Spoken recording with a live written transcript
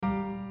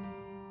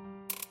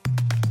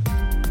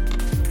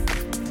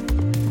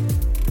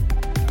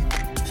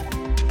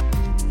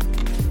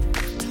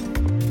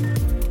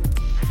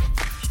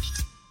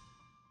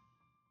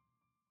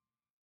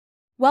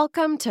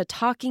Welcome to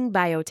Talking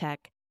Biotech,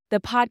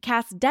 the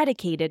podcast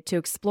dedicated to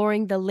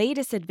exploring the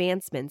latest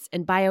advancements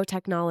in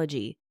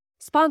biotechnology,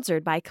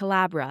 sponsored by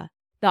Collabra,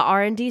 the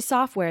R&D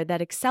software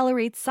that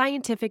accelerates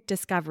scientific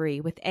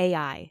discovery with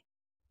AI.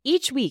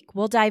 Each week,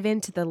 we'll dive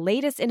into the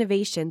latest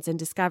innovations and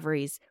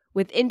discoveries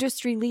with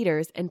industry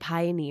leaders and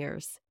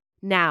pioneers.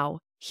 Now,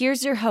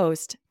 here's your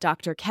host,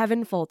 Dr.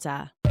 Kevin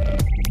Folta.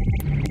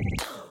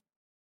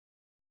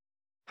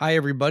 Hi,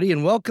 everybody,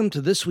 and welcome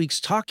to this week's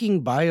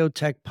Talking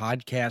Biotech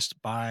podcast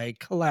by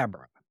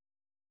Collabra.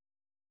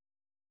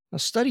 A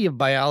study of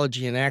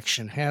biology in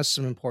action has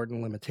some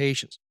important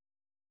limitations.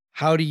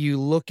 How do you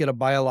look at a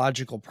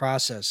biological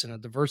process in a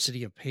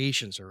diversity of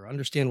patients or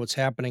understand what's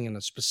happening in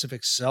a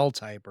specific cell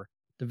type or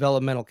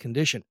developmental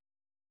condition?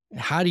 And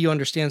how do you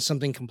understand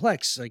something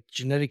complex like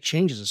genetic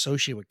changes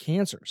associated with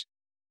cancers?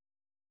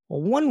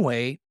 Well, one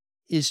way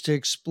is to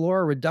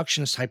explore a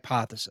reductionist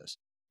hypothesis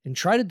and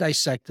try to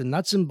dissect the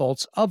nuts and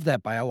bolts of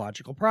that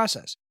biological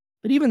process.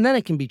 But even then,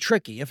 it can be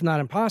tricky, if not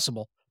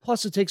impossible.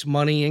 Plus, it takes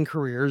money and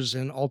careers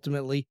and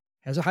ultimately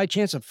has a high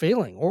chance of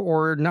failing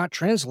or not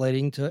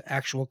translating to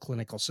actual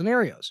clinical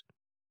scenarios.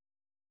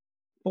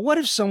 But what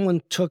if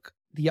someone took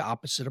the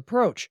opposite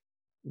approach?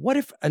 What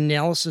if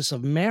analysis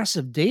of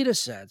massive data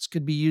sets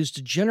could be used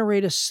to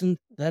generate a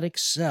synthetic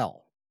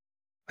cell,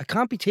 a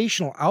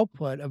computational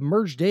output of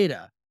merged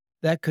data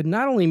that could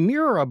not only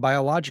mirror a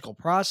biological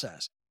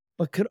process,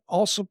 but could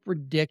also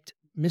predict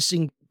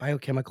missing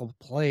biochemical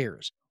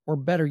players, or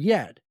better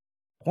yet,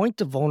 point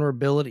to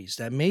vulnerabilities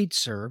that may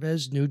serve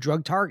as new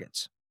drug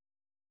targets.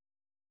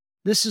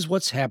 This is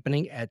what's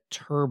happening at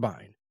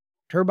Turbine.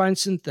 Turbine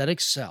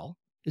Synthetic Cell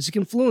is a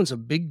confluence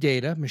of big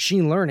data,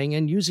 machine learning,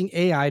 and using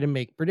AI to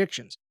make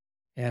predictions,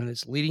 and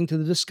it's leading to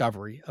the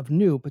discovery of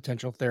new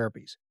potential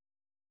therapies.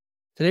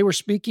 Today we're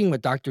speaking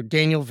with Dr.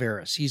 Daniel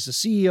Veras. He's the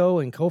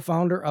CEO and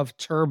co-founder of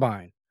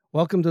Turbine.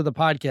 Welcome to the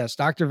podcast,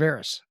 Dr.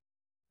 Veras.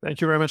 Thank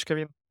you very much,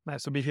 Kevin.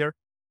 Nice to be here.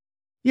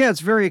 Yeah,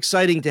 it's very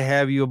exciting to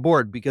have you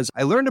aboard because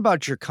I learned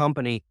about your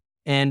company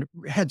and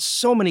had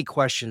so many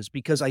questions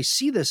because I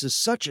see this as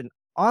such an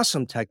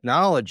awesome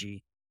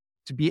technology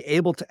to be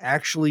able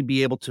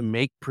to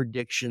make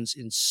predictions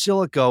in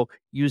silico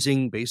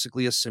using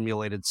basically a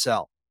simulated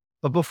cell.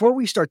 But before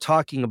we start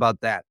talking about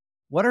that,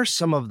 what are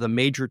some of the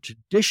major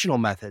traditional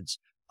methods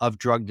of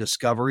drug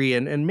discovery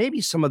and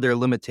maybe some of their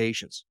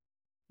limitations?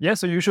 Yeah,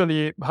 so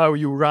usually how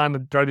you run a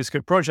drug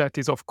discovery project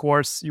is, of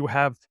course, you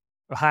have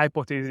a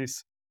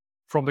hypothesis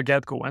from the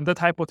get-go. And that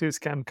hypothesis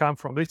can come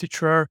from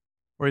literature,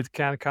 or it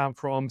can come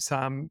from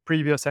some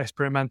previous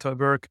experimental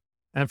work.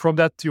 And from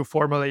that, you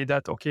formulate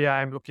that, okay,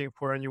 I'm looking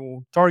for a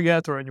new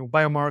target or a new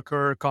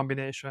biomarker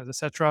combinations,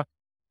 etc.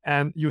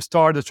 And you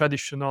start the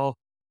traditional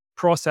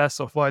process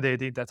of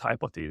validating that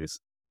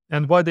hypothesis.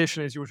 And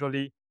validation is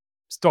usually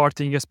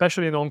starting,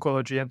 especially in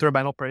oncology, and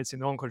Turbine operates in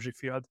the oncology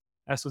field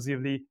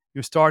exclusively.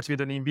 You start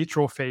with an in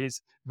vitro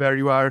phase where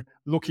you are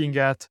looking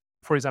at,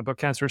 for example,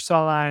 cancer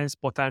cell lines,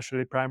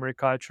 potentially primary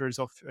cultures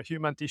of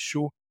human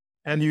tissue,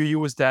 and you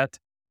use that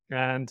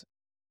and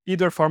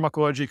either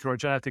pharmacologically or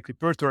genetically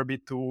perturb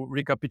it to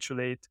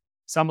recapitulate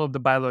some of the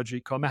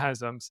biological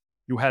mechanisms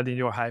you had in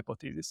your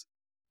hypothesis.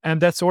 And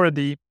that's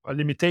already a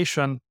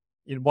limitation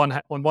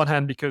on one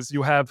hand, because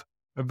you have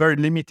a very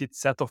limited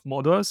set of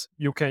models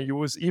you can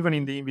use even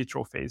in the in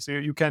vitro phase. So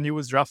you can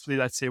use roughly,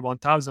 let's say,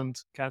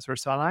 1,000 cancer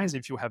cell lines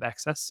if you have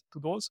access to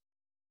those,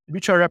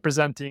 which are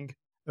representing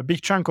a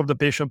big chunk of the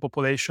patient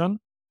population,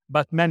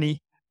 but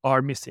many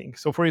are missing.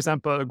 So for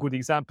example, a good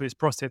example is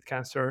prostate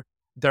cancer.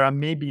 There are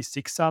maybe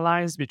 6 cell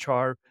lines which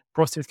are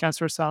prostate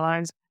cancer cell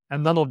lines,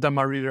 and none of them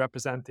are really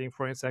representing,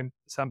 for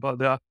example,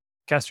 the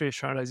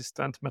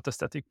castration-resistant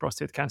metastatic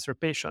prostate cancer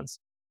patients.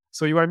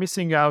 So you are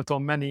missing out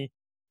on many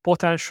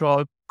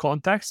potential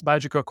contexts,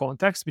 biological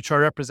contexts, which are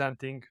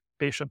representing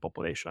patient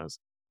populations.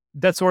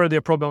 That's already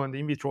a problem in the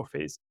in vitro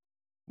phase.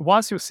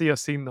 Once you see a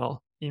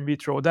signal in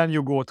vitro, then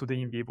you go to the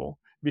in vivo,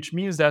 which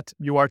means that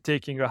you are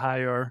taking a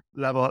higher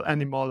level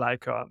animal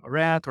like a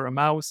rat or a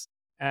mouse,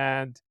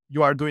 and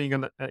you are doing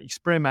an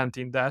experiment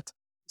in that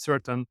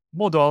certain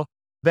model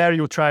where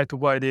you try to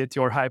validate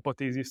your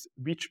hypothesis,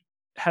 which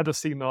had a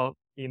signal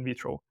in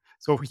vitro.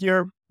 So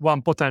here,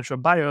 one potential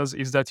bias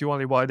is that you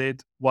only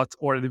validate what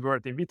already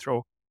worked in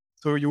vitro.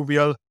 So you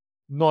will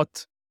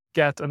not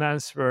get an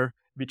answer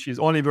which is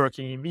only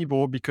working in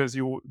vivo because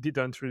you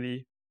didn't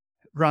really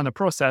run a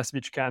process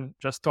which can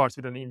just start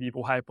with an in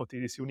vivo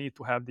hypothesis. You need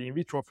to have the in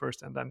vitro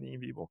first and then the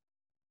in vivo.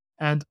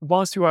 And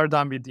once you are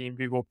done with the in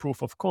vivo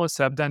proof of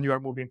concept, then you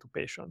are moving to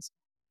patients.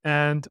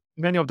 And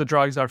many of the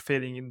drugs are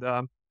failing in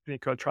the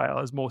clinical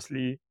trials,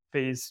 mostly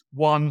phase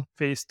 1,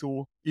 phase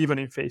 2, even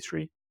in phase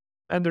 3.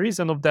 And the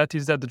reason of that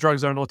is that the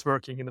drugs are not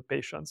working in the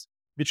patients,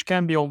 which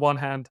can be on one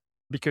hand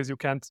because you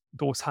can't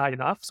dose high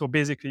enough. So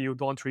basically you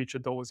don't reach a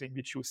dose in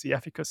which you see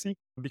efficacy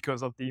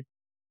because of the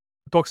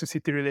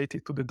toxicity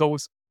related to the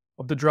dose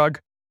of the drug,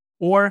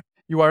 or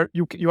you are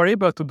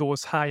able to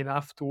dose high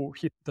enough to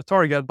hit the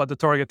target, but the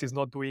target is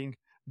not doing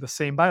the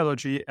same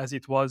biology as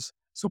it was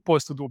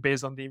supposed to do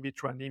based on the in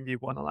vitro and in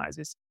vivo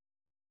analysis.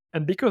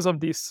 And because of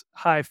this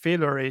high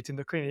failure rate in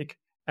the clinic,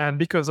 and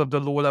because of the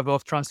low level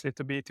of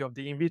translatability of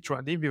the in vitro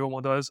and in vivo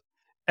models,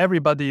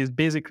 everybody is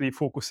basically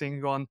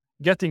focusing on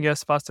getting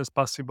as fast as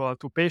possible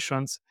to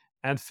patients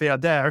and fail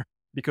there,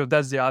 because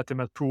that's the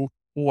ultimate proof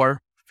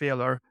or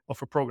failure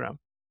of a program.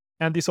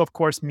 And this, of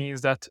course,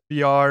 means that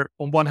we are,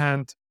 on one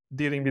hand,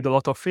 dealing with a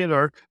lot of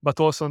failure, but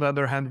also on the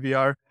other hand, we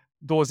are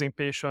dosing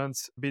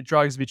patients with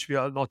drugs which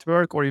will not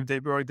work, or if they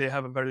work, they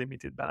have a very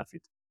limited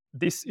benefit.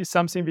 This is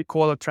something we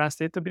call a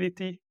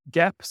translatability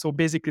gap. So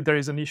basically, there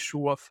is an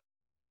issue of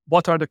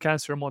what are the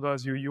cancer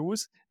models you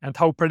use and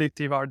how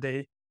predictive are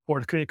they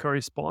for clinical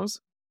response.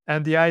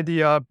 And the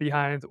idea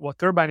behind what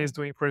Turbine is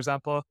doing, for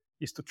example,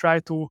 is to try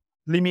to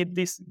limit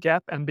this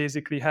gap and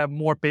basically have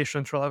more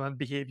patient-relevant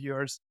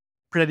behaviors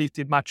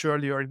predicted much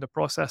earlier in the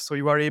process. So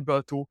you are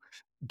able to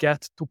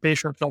get to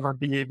patient-relevant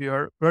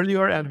behavior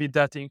earlier, and with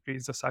that,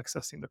 increase the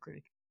success in the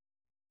clinic.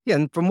 Yeah,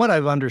 and from what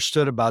I've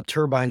understood about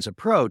Turbine's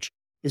approach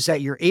is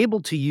that you're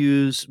able to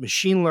use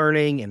machine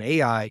learning and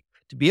AI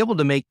to be able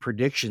to make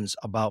predictions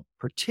about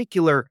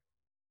particular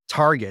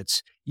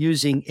targets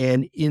using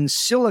an in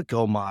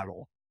silico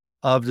model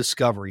of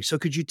discovery. So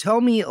could you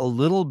tell me a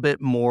little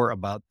bit more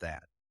about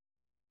that?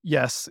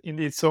 Yes,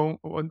 indeed. So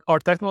our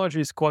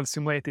technology is called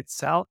simulated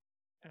cell,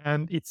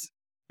 and it's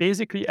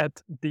basically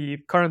at the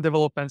current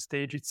development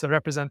stage. It's a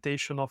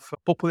representation of a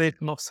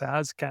population of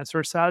cells,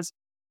 cancer cells,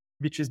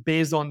 which is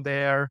based on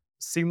their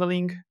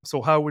signaling.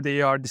 So how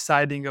they are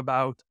deciding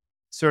about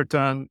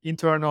certain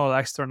internal,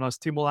 external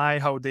stimuli,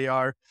 how they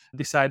are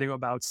deciding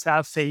about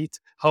cell fate,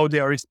 how they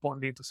are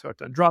responding to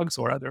certain drugs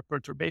or other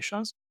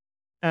perturbations.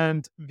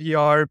 And we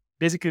are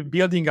basically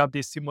building up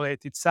these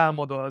simulated cell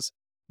models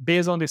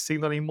based on the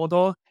signaling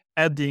model,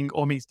 adding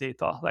omics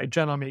data like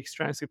genomics,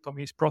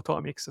 transcriptomics,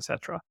 proteomics,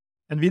 etc.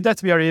 And with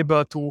that, we are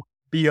able to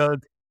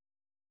build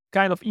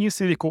kind of in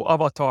silico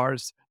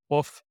avatars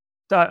of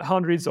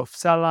hundreds of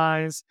cell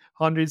lines,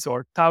 hundreds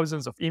or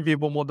thousands of in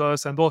vivo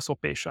models, and also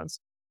patients.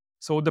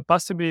 So the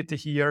possibility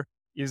here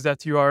is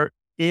that you are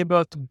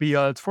able to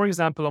build, for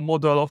example, a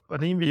model of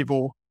an in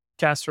vivo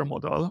cancer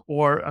model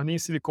or an in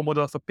silico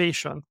model of a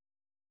patient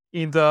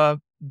in the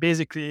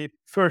basically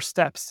first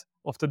steps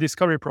of the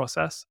discovery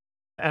process.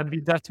 And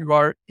with that, you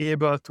are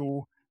able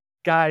to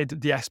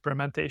guide the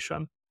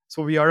experimentation.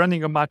 So we are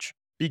running a much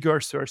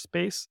bigger search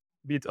space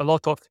with a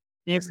lot of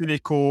in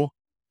silico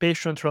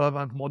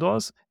patient-relevant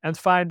models and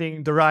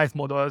finding the right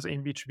models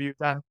in which we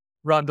then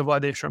run the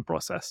validation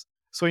process.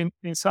 So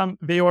in some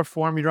way or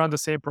form, we run the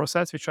same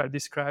process, which I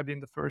described in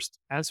the first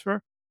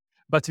answer,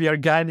 but we are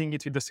guiding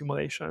it with the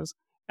simulations.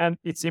 And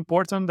it's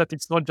important that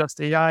it's not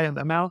just AI and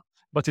ML,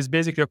 but it's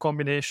basically a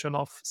combination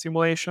of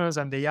simulations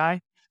and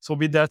AI. So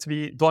with that,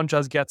 we don't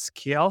just get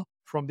scale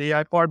from the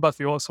AI part, but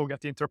we also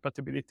get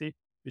interpretability,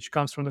 which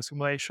comes from the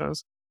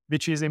simulations,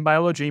 which is in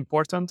biology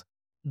important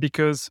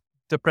because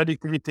the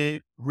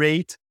predictivity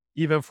rate,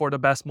 even for the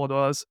best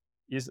models,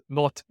 is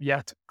not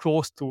yet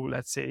close to,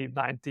 let's say,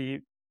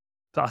 90+%.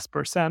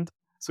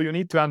 So you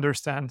need to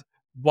understand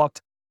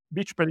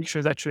which prediction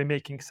is actually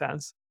making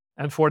sense.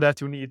 And for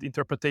that, you need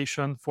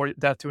interpretation. For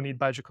that, you need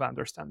biological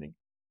understanding.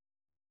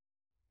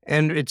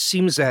 And it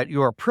seems that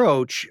your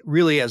approach,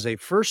 really as a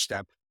first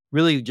step,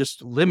 really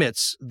just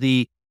limits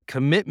the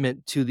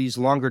commitment to these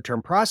longer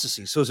term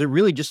processes. So is it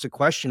really just a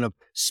question of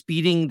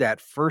speeding that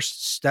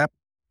first step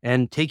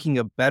and taking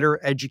a better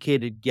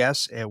educated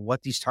guess at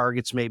what these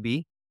targets may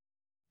be?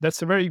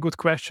 That's a very good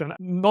question.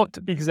 Not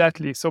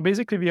exactly. So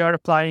basically, we are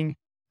applying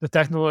the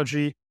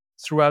technology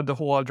throughout the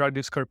whole drug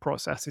discovery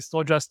process. It's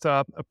not just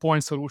a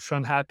point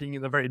solution happening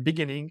in the very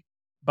beginning,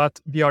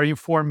 but we are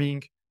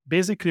informing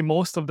basically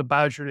most of the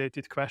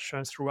biology-related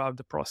questions throughout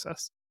the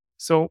process.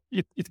 So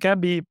it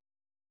can be,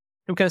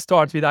 you can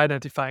start with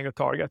identifying a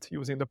target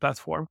using the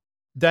platform.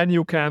 Then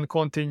you can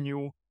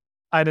continue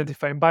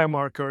identifying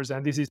biomarkers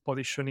and disease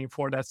positioning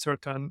for that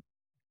certain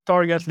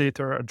target,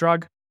 later a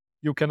drug.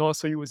 You can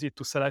also use it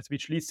to select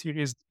which lead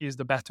series is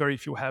the better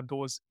if you have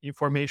those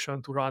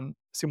information to run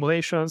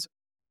simulations.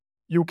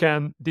 You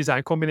can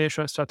design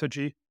combination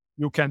strategy.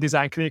 You can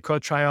design clinical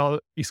trial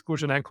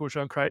exclusion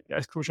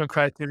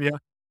criteria.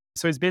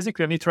 So it's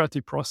basically an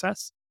iterative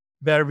process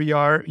where we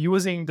are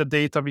using the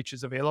data which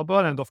is available.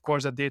 And of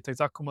course, the data is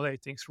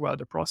accumulating throughout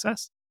the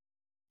process,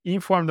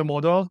 inform the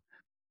model,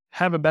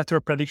 have a better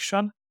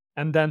prediction,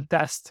 and then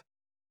test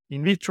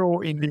in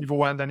vitro, in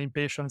vivo, and then in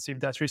patients if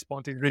that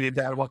response is really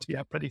there, what we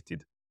have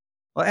predicted.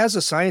 Well, as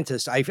a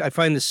scientist, I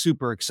find this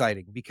super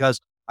exciting because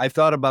I've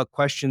thought about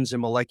questions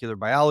in molecular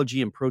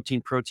biology and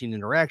protein-protein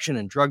interaction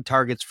and drug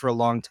targets for a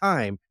long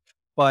time.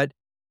 But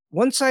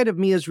one side of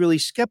me is really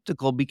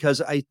skeptical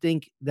because I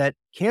think that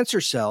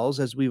cancer cells,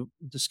 as we've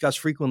discussed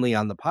frequently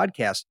on the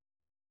podcast,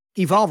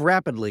 evolve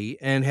rapidly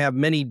and have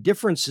many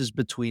differences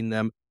between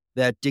them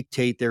that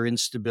dictate their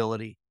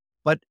instability.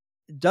 But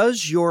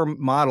does your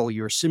model,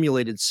 your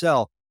simulated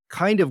cell,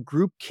 kind of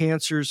group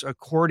cancers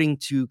according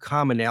to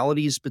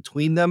commonalities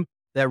between them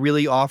that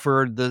really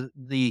offer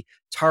the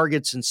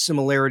targets and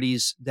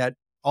similarities that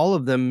all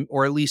of them,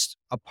 or at least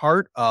a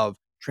part of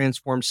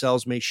transformed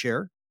cells, may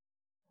share?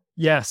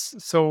 Yes.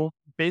 So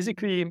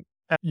basically,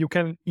 you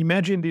can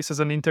imagine this as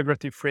an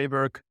integrative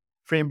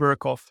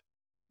framework of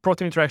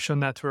protein interaction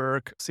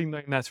network,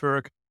 signaling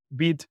network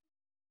with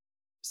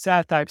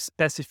cell type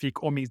specific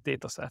omics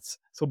datasets.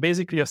 So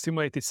basically, a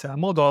simulated cell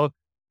model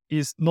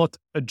is not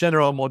a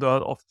general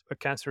model of a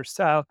cancer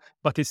cell,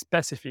 but is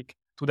specific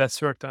to that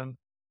certain,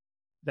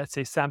 let's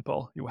say,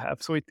 sample you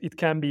have. So it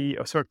can be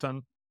a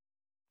certain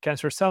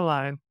cancer cell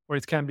line, or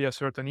it can be a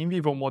certain in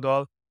vivo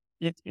model.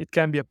 It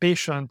can be a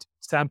patient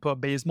sample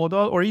based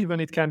model, or even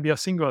it can be a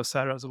single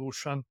cell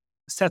resolution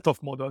set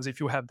of models if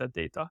you have that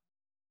data.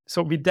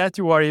 So with that,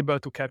 you are able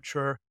to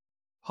capture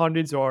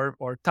hundreds or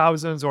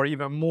thousands or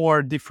even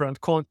more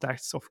different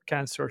contexts of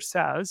cancer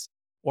cells,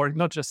 or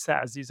not just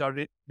cells, these are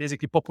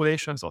basically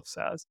populations of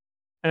cells.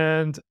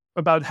 And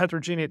about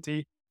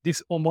heterogeneity,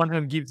 this on one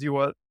hand gives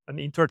you an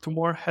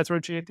intertumor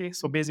heterogeneity.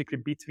 So basically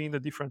between the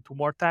different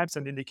tumor types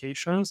and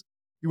indications,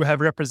 you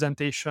have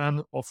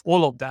representation of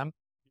all of them,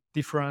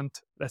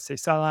 different, let's say,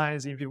 cell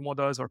lines, in vivo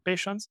models, or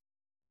patients.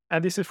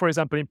 And this is, for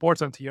example,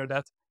 important here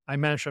that I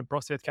mentioned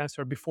prostate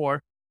cancer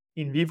before.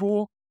 In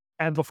vivo,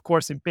 and of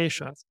course in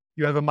patients,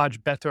 you have a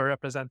much better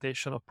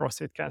representation of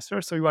prostate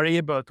cancer. So you are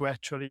able to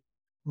actually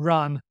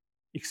run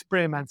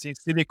experiments in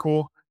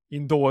silico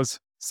in those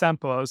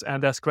samples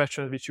and ask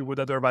questions which you would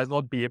otherwise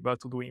not be able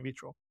to do in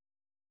vitro.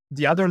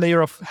 The other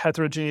layer of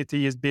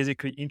heterogeneity is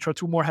basically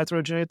intratumor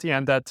heterogeneity,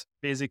 and that's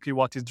basically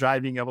what is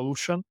driving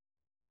evolution.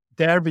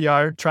 There we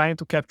are trying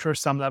to capture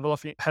some level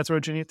of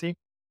heterogeneity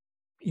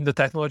in the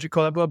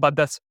technological level, but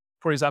that's,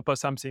 for example,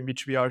 something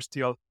which we are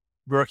still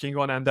working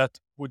on, and that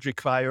would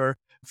require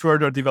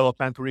further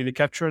development to really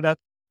capture that.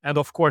 And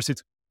of course,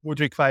 it would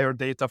require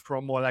data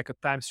from more like a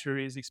time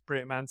series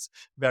experiments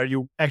where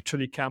you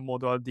actually can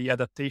model the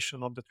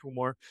adaptation of the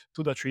tumor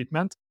to the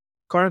treatment.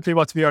 Currently,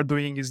 what we are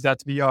doing is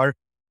that we are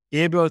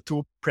able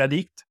to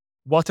predict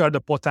what are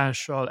the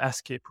potential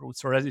escape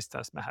routes or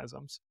resistance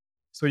mechanisms.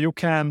 So you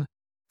can,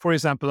 for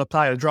example,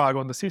 apply a drug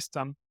on the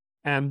system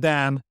and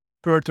then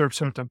perturb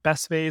certain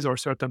pathways or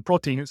certain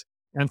proteins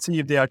and see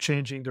if they are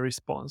changing the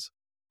response.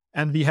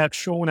 And we have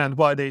shown and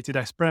validated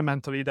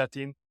experimentally that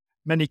in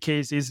many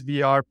cases,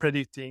 we are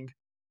predicting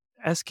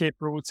escape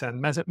routes and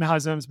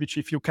mechanisms, which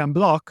if you can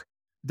block,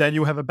 then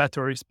you have a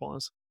better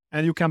response.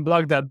 And you can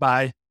block that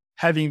by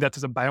having that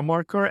as a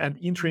biomarker and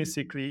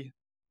intrinsically,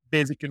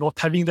 basically not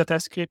having that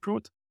escape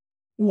route,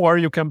 or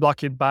you can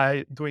block it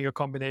by doing a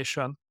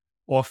combination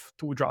of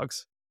two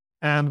drugs.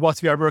 And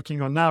what we are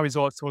working on now is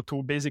also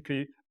to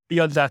basically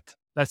build that,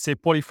 let's say,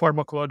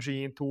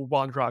 polypharmacology into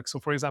one drug. So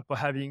for example,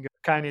 having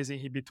a kinase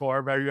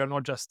inhibitor where you are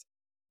not just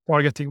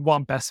targeting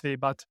one pathway,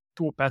 but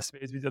two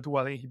pathways with a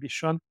dual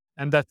inhibition.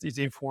 And that is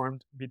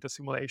informed with the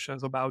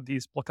simulations about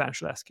these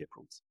potential escape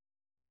routes.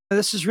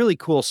 This is really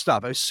cool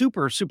stuff. It's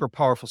super, super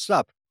powerful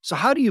stuff. So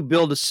how do you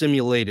build a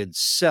simulated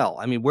cell?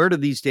 I mean, where do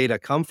these data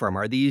come from?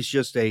 Are these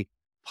just a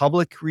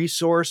public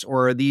resource,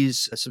 or are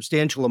these a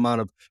substantial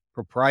amount of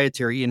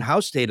proprietary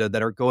in-house data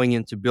that are going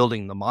into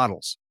building the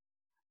models?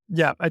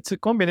 Yeah, it's a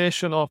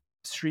combination of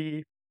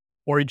three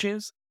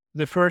origins.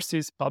 The first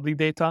is public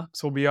data.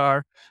 So we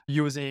are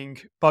using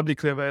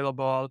publicly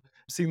available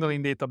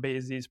signaling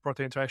databases,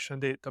 protein interaction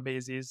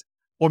databases,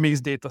 omics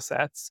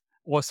datasets,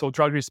 also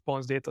drug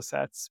response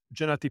datasets,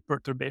 genetic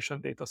perturbation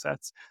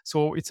datasets.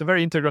 So it's a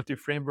very integrative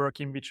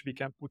framework in which we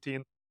can put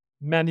in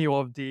many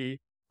of the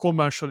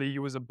commercially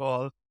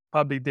usable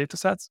public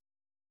datasets.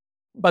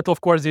 But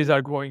of course, these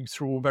are going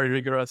through very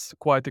rigorous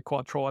quality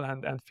control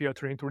and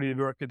filtering to really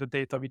work with the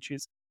data, which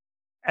is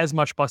as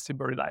much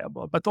possible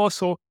reliable. But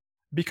also,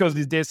 because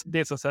these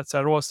data sets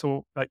are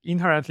also like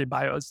inherently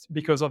biased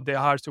because of their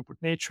high throughput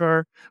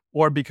nature,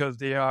 or because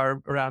they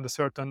are around a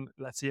certain,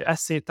 let's say,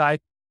 assay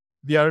type,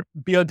 we are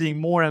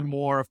building more and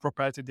more of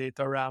proprietary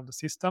data around the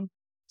system.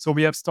 So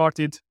we have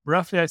started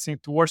roughly, I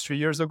think, 2 or 3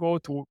 years ago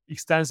to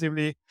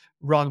extensively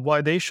run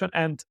validation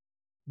and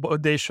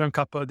validation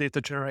coupled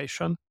data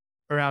generation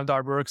around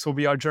our work. So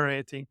we are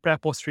generating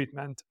pre-post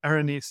treatment,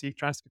 RNA-seq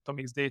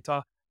transcriptomics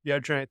data. We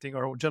are generating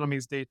our own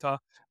genomics data,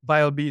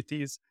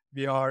 viabilities.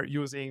 We are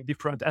using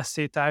different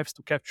assay types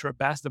to capture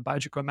best the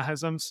biological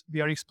mechanisms we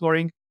are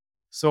exploring.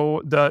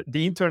 So the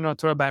internal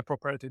turbine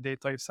proprietary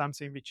data is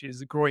something which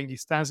is growing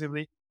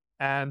extensively,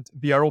 and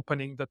we are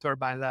opening the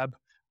turbine lab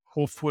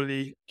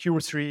hopefully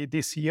Q3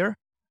 this year.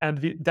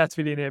 And that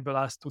will enable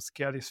us to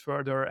scale this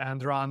further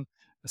and run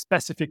a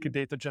specific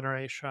data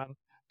generation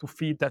to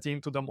feed that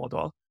into the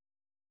model.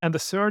 And the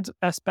third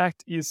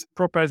aspect is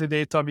proprietary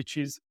data, which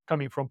is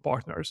coming from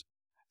partners.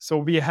 So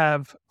we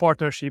have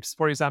partnerships,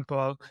 for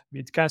example,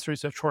 with Cancer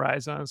Research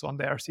Horizons on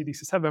their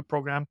CDC7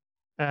 program,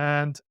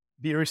 and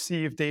we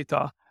receive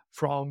data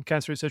from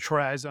Cancer Research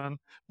Horizon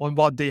on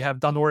what they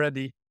have done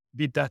already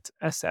with that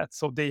asset.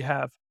 So they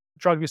have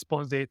drug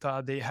response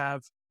data, they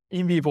have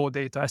in vivo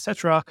data,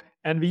 etc.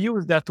 And we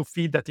use that to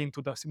feed that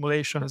into the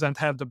simulations and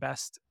have the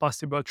best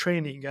possible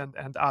training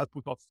and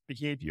output of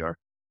behavior.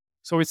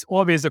 So it's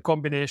always a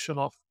combination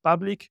of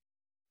public,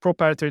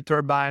 proprietary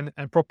turbine,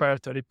 and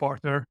proprietary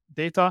partner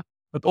data.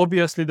 But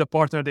obviously, the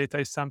partner data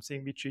is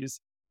something which is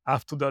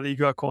up to the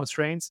legal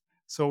constraints.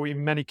 So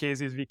in many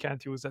cases, we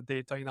can't use that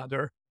data in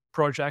other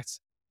projects,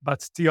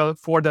 but still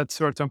for that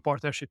certain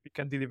partnership, we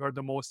can deliver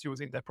the most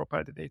using that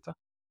proprietary data.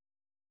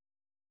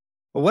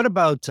 But what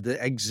about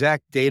the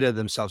exact data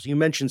themselves? You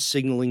mentioned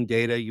signaling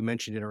data, you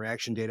mentioned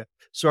interaction data.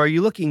 So are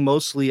you looking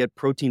mostly at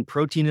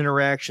protein-protein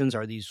interactions?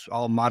 Are these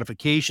all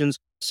modifications,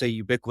 say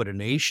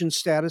ubiquitination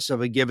status of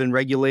a given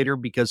regulator?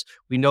 Because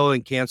we know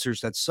in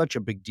cancers that's such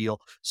a big deal.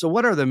 So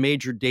what are the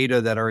major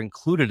data that are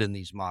included in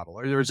these models?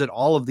 Or is it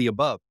all of the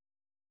above?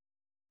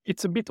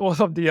 It's a bit all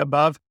of the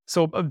above.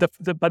 So,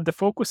 but the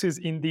focus is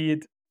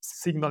indeed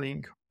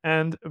signaling.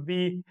 And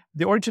the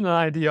original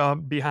idea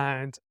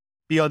behind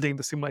building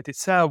the simulated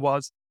cell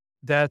was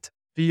that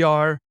we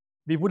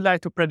would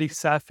like to predict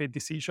cell-fate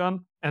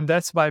decision, and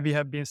that's why we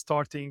have been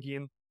starting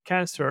in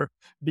cancer,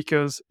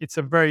 because it's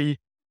a very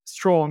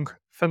strong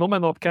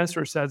phenomenon of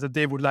cancer cells that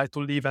they would like to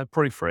live and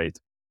proliferate.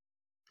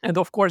 And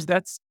of course,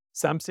 that's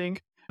something,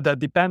 that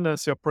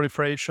dependency of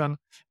proliferation,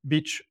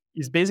 which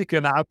is basically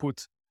an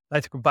output,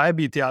 like a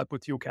viability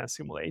output you can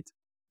simulate.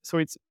 So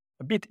it's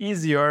a bit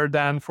easier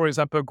than, for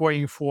example,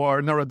 going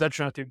for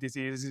neurodegenerative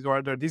diseases or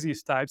other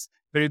disease types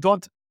where you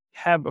don't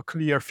have a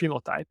clear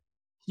phenotype.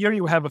 Here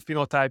you have a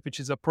phenotype which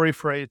is a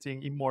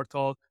proliferating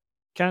immortal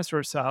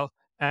cancer cell,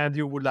 and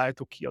you would like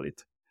to kill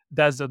it.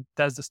 That's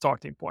the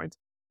starting point.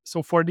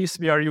 So for this,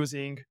 we are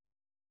using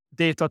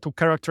data to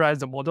characterize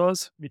the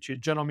models, which is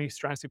genomics,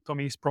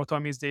 transcriptomics,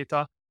 proteomics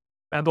data,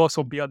 and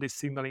also build this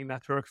signaling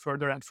network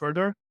further and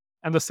further.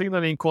 And the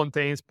signaling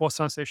contains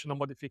post-translational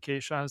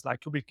modifications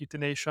like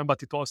ubiquitination,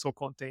 but it also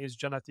contains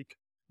genetic,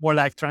 more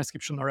like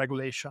transcriptional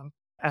regulation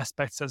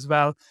aspects as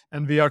well.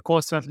 And we are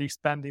constantly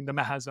expanding the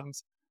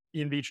mechanisms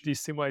in which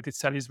this simulated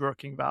cell is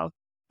working well.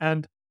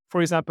 And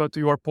for example, to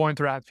your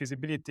point around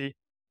feasibility,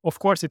 of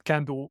course, it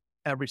can do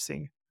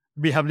everything.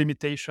 We have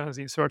limitations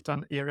in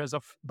certain areas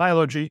of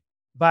biology,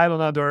 while in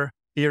other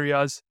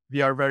areas,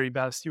 we are very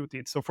well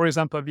suited. So for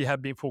example, we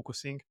have been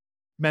focusing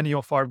many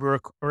of our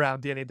work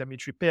around DNA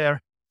damage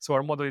repair. So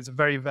our model is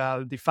very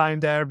well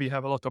defined there. We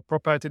have a lot of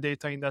proprietary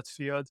data in that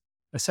field,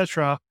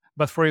 etc.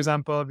 But for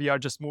example, we are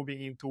just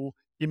moving into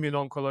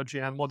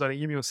immuno-oncology and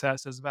modeling immune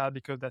cells as well,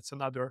 because that's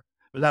another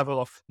level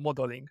of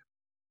modeling.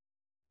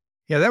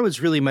 Yeah, that was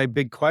really my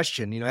big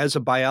question. As a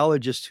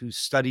biologist who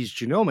studies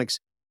genomics,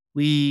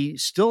 we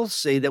still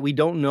say that we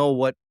don't know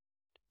what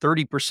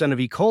 30% of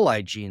E.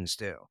 coli genes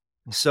do.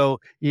 So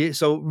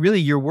really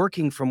you're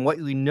working from what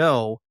we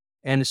know,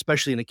 and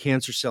especially in a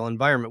cancer cell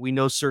environment, we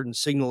know certain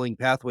signaling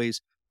pathways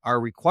are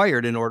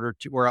required in order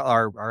to, or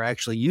are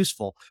actually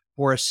useful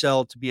for a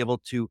cell to be able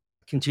to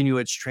continue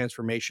its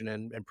transformation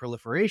and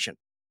proliferation.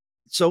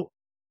 So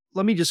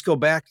let me just go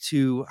back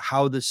to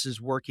how this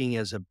is working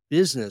as a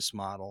business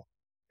model.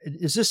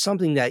 Is this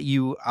something that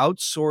you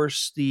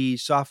outsource the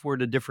software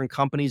to different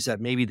companies that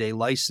maybe they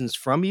license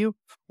from you?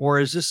 Or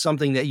is this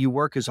something that you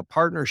work as a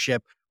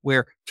partnership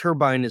where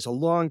Turbine is a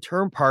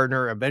long-term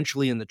partner,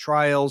 eventually in the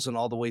trials and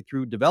all the way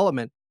through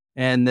development,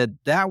 and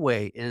that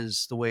way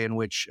is the way in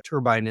which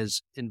Turbine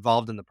is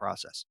involved in the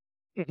process?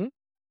 Mm-hmm.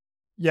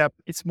 Yeah,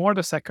 it's more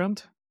the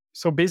second.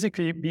 So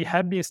basically, we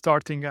have been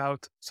starting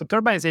out. So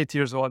Turbine is 8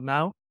 years old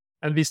now,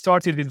 and we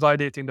started with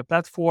validating the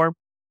platform.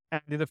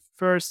 And in the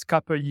first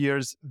couple of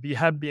years, we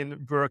have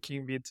been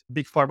working with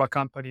big pharma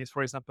companies,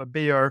 for example,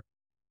 Bayer,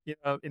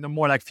 in a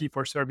more like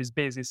fee-for-service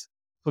basis.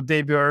 So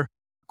they were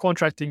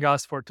contracting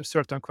us for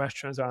certain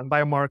questions on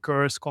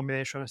biomarkers,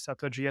 combination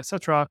strategy,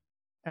 etc.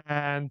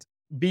 And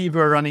we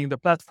were running the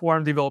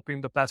platform,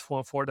 developing the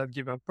platform for that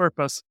given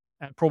purpose,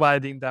 and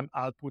providing them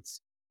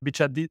outputs,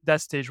 which at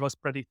that stage was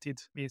predicted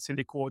in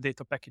silico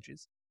data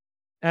packages.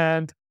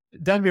 And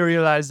then we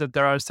realized that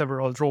there are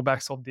several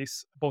drawbacks of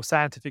this, both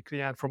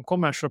scientifically and from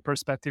commercial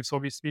perspective. So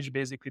we switched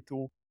basically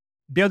to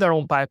build our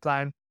own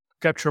pipeline, to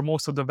capture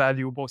most of the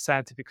value, both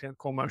scientifically and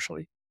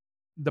commercially.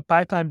 The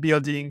pipeline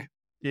building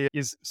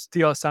is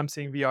still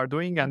something we are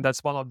doing, and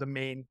that's one of the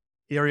main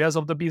areas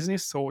of the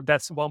business. So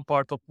that's one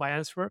part of my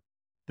answer,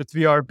 that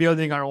we are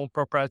building our own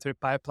proprietary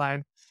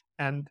pipeline.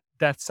 And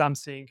that's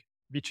something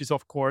which is,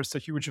 of course, a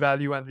huge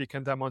value, and we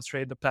can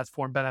demonstrate the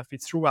platform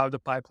benefits throughout the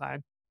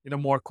pipeline in a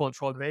more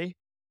controlled way.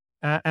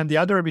 And the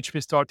other, which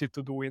we started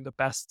to do in the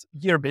past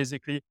year,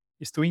 basically,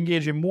 is to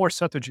engage in more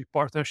strategic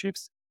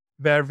partnerships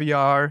where we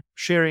are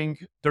sharing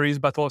the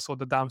risk, but also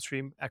the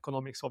downstream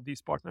economics of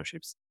these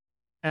partnerships.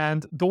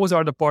 And those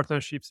are the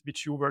partnerships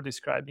which you were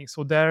describing.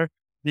 So there,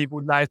 we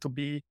would like to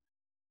be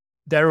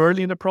there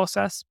early in the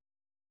process,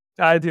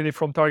 ideally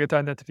from target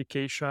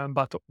identification,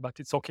 but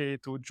it's okay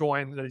to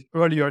join the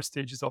earlier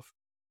stages of,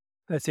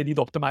 let's say, lead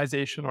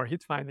optimization or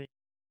hit finding,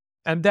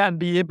 and then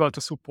be able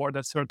to support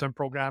that certain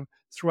program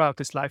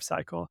throughout its life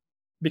cycle,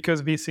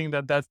 because we think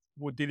that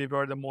would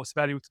deliver the most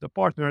value to the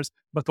partners,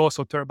 but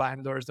also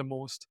Turbine learns the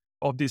most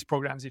of these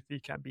programs if we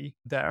can be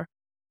there.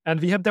 And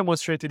we have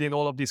demonstrated in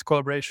all of these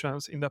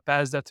collaborations in the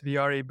past that we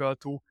are able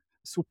to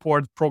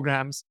support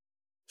programs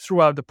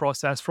throughout the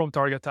process, from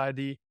target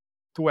ID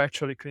to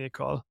actually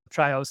clinical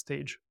trial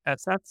stage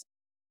assets.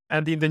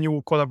 And in the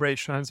new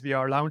collaborations we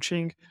are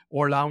launching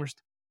or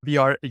launched, we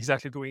are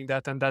exactly doing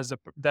that. And that's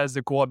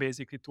the goal,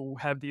 basically, to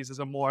have these as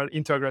a more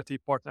integrative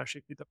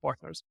partnership with the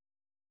partners.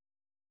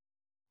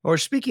 We're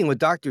speaking with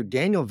Dr.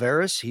 Daniel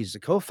Veras. He's the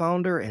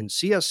co-founder and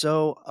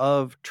CSO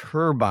of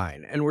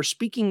Turbine. And we're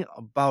speaking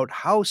about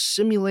how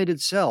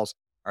simulated cells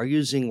are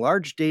using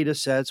large data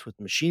sets with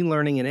machine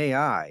learning and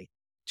AI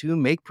to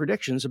make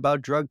predictions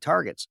about drug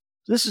targets.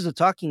 This is a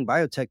Talking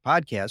Biotech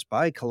podcast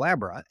by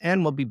Colabra,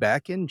 and we'll be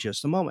back in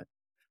just a moment.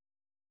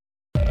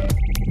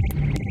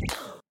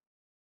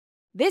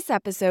 This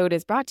episode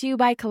is brought to you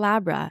by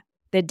Colabra,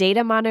 the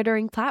data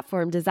monitoring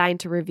platform designed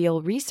to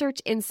reveal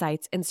research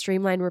insights and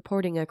streamline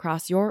reporting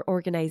across your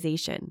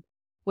organization.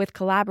 With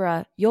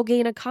Colabra, you'll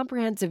gain a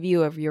comprehensive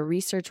view of your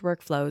research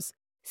workflows,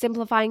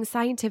 simplifying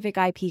scientific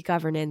IP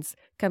governance,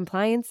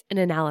 compliance, and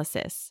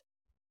analysis.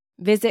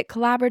 Visit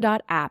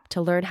Colabra.app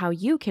to learn how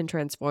you can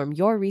transform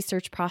your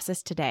research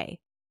process today.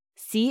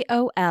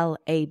 COLABRA.app.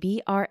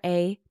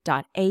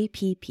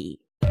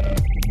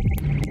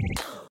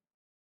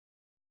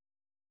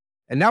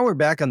 And now we're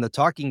back on the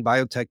Talking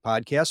Biotech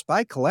podcast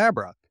by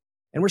Colabra.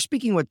 And we're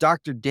speaking with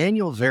Dr.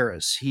 Daniel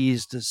Veras.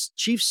 He's the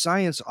Chief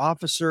Science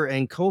Officer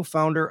and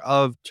co-founder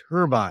of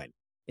Turbine.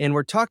 And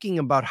we're talking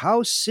about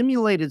how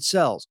simulated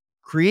cells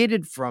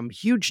created from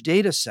huge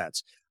data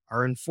sets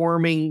are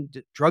informing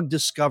drug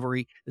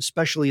discovery,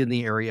 especially in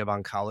the area of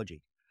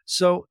oncology.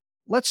 So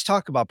let's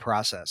talk about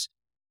process.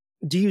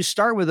 Do you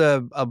start with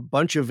a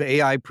bunch of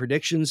AI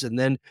predictions and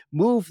then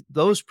move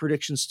those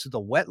predictions to the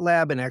wet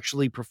lab and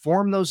actually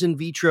perform those in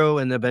vitro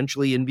and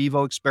eventually in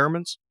vivo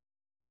experiments?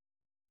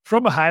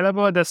 From a high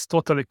level, that's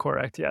totally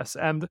correct, yes.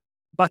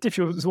 But if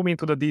you zoom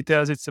into the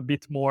details, it's a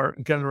bit more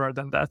granular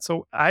than that.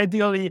 So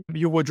ideally,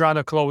 you would run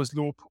a closed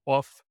loop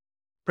of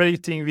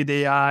predicting with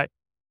AI,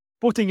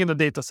 putting in the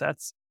data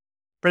sets,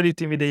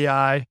 predicting with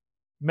AI,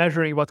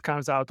 measuring what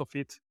comes out of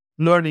it,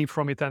 learning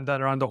from it, and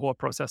then run the whole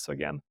process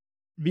again.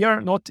 We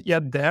are not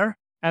yet there,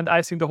 and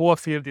I think the whole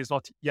field is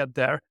not yet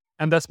there.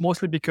 And that's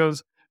mostly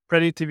because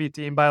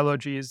predictivity in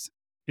biology is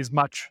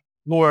much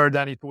lower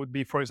than it would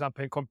be, for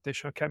example, in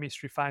computational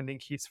chemistry, finding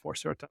hits for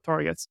certain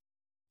targets.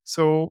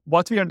 So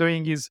what we are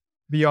doing is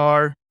we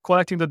are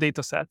collecting the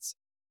data sets,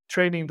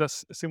 training the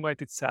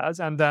simulated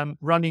cells, and then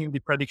running the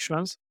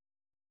predictions.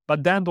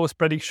 But then those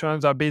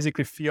predictions are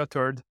basically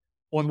filtered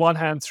on one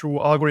hand through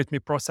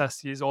algorithmic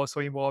processes, also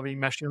involving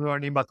machine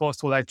learning, but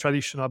also like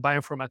traditional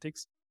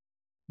bioinformatics,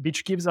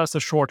 which gives us a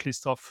short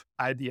list of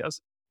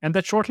ideas. And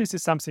that short list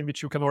is something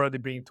which you can already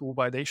bring to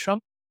validation.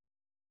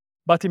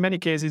 But in many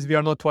cases, we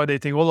are not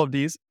validating all of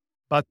these,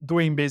 but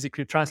doing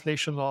basically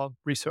translational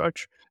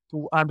research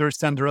to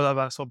understand the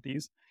relevance of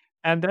these.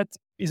 And that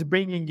is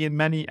bringing in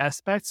many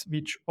aspects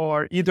which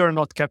are either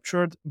not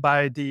captured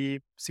by the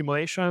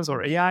simulations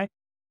or AI,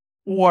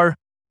 or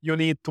you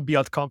need to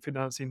build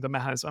confidence in the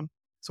mechanism.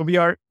 So we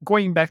are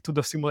going back to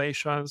the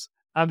simulations,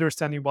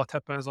 understanding what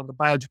happens on the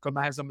biological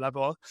mechanism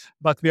level,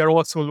 but we are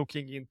also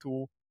looking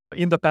into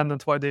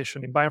independent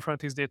validation in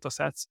bioinformatics data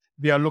sets.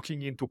 We are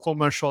looking into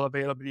commercial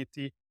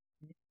availability,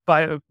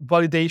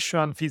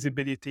 validation,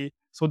 feasibility.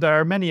 So there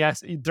are many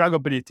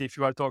drugability, if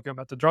you are talking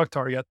about the drug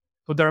target.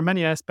 So there are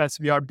many aspects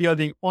we are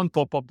building on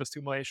top of the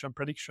simulation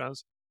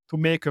predictions to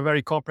make a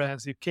very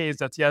comprehensive case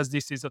that, yes,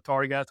 this is a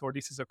target, or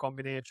this is a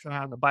combination,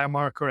 a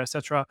biomarker,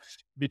 etc.,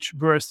 which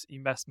worth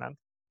investment.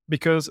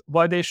 Because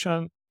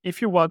validation,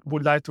 if you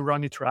would like to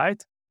run it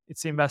right,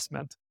 it's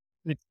investment.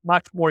 It's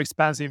much more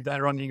expensive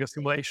than running a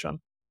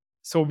simulation.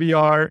 So we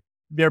are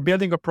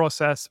building a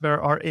process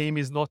where our aim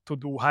is not to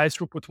do high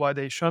throughput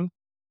validation.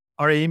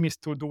 Our aim is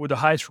to do the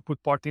high throughput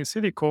part in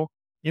silico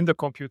in the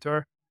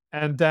computer,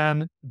 and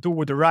then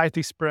do the right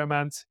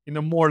experiments in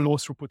a more low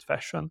throughput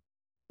fashion.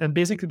 And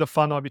basically the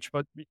funnel which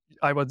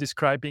I was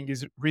describing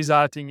is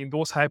resulting in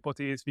those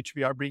hypotheses which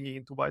we are bringing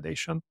into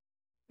validation.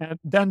 And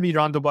then we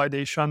run the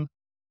validation,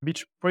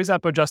 which, for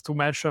example, just to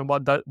mention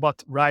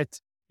what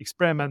right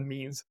experiment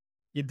means.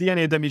 In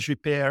DNA damage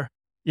repair,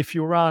 if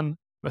you run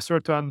a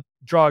certain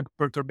drug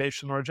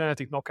perturbation or a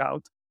genetic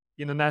knockout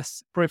in an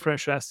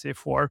preferential assay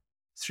for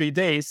 3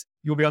 days,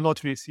 you will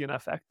not really see an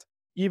effect.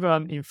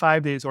 Even in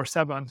 5 days or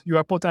 7, you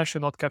are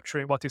potentially not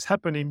capturing what is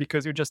happening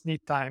because you just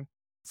need time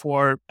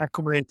for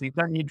accumulating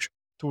damage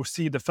to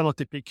see the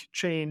phenotypic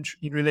change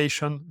in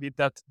relation with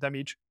that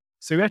damage.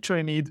 So you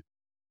actually need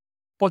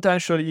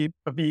potentially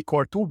a week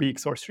or 2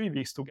 weeks or 3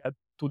 weeks to get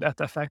to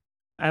that effect.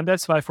 And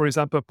that's why, for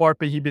example, PARP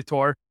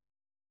inhibitor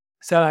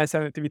cell line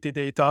sensitivity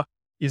data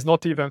is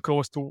not even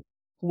close to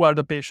who are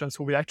the patients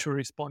who will actually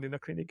respond in the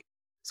clinic.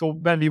 So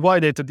when we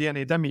validate the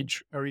DNA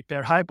damage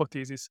repair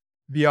hypothesis,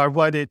 we are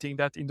validating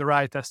that in the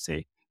right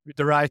assay with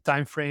the right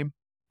time frame.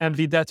 And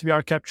with that, we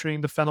are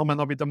capturing the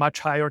phenomena with a much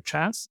higher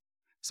chance.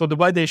 So the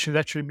validation is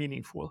actually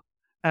meaningful.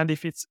 And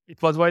if it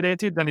was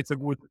validated, then it's a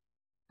good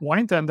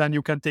point. And then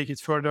you can take it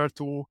further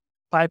to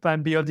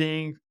pipeline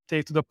building,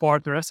 take to the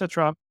partner,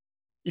 etc.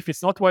 If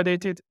it's not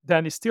validated,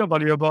 then it's still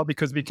valuable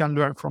because we can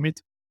learn from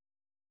it.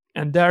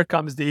 And there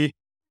comes the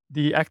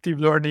active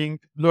learning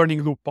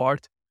loop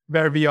part,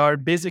 where we are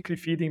basically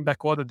feeding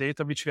back all the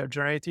data which we have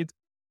generated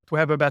to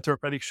have a better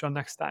prediction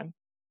next time.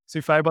 So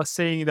if I was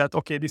saying that,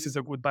 okay, this is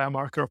a good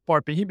biomarker of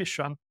PARP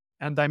inhibition,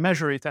 and I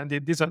measure it and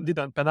it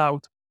didn't pan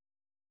out,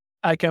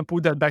 I can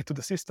put that back to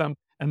the system,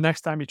 and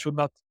next time it should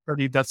not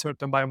predict that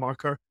certain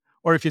biomarker.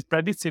 Or if it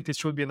predicts it, it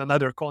should be in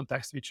another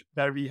context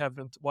where we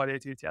haven't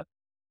validated it yet.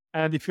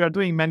 And if you are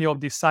doing many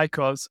of these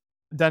cycles,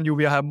 then you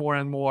will have more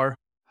and more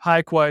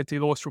high quality,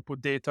 low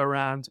throughput data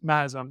around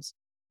mechanisms.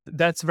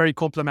 That's very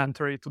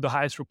complementary to the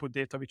high throughput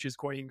data, which is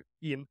going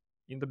in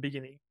the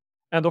beginning.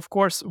 And of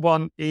course,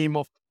 one aim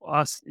of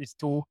us is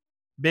to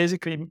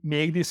basically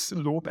make this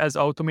loop as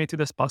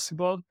automated as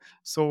possible.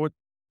 So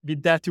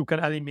with that, you can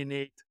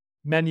eliminate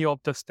many of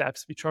the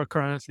steps which are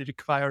currently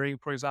requiring,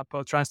 for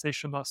example,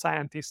 translational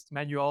scientist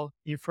manual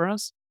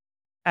inference.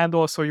 And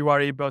also you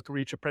are able to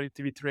reach a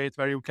predictivity rate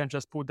where you can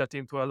just put that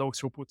into a low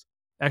throughput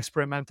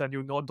experiment and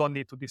you don't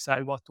need to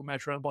decide what to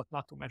measure and what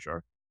not to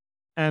measure.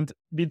 And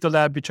with the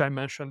lab, which I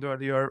mentioned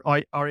earlier,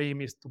 our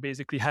aim is to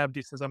basically have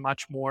this as a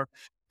much more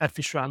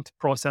efficient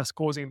process,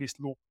 causing this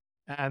loop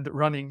and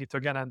running it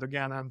again and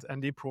again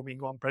and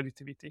improving on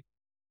predictivity.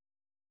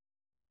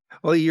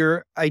 Well,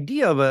 your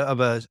idea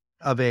the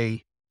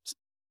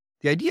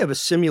idea of a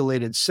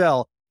simulated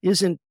cell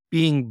isn't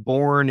being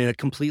born in a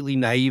completely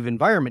naive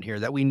environment here,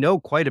 that we know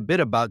quite a bit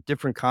about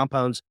different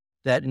compounds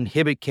that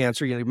inhibit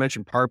cancer. You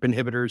mentioned PARP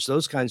inhibitors,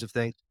 those kinds of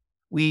things.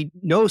 We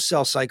know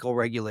cell cycle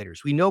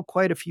regulators. We know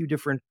quite a few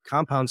different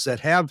compounds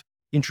that have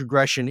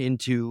introgression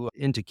into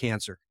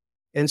cancer.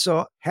 And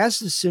so has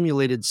the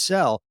simulated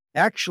cell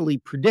actually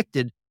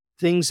predicted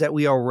things that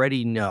we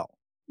already know?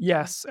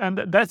 Yes,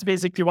 and that's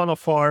basically one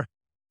of our,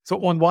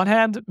 so on one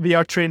hand, we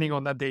are training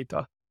on that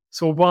data.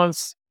 So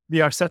once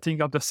we are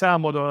setting up the cell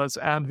models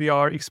and we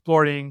are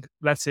exploring,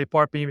 let's say,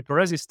 PARP inhibitor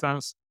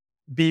resistance,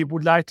 we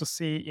would like to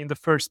see in the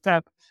first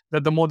step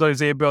that the model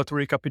is able to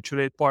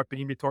recapitulate PARP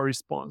inhibitor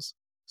response.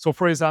 So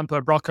for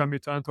example, BRCA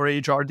mutant or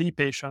HRD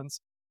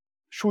patients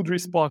should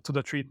respond to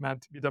the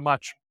treatment with a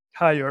much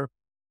higher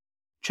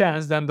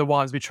chance than the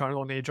ones which are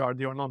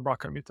non-HRD or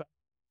non-BRCA mutant.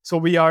 So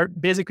we are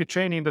basically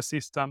training the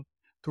system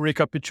to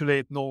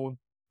recapitulate known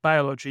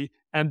biology,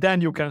 and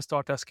then you can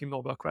start asking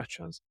novel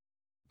questions.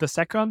 The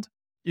second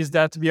is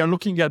that we are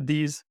looking at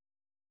these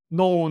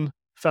known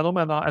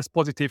phenomena as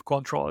positive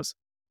controls.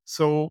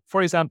 So,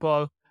 for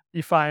example,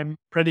 if I'm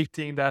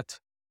predicting that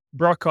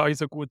BRCA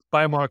is a good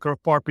biomarker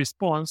of PARP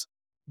response,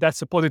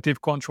 that's a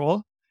positive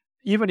control.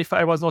 Even if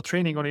I was not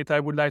training on it,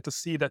 I would like to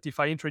see that if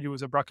I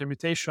introduce a BRCA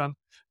mutation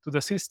to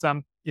the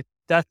system,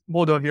 that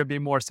model will be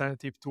more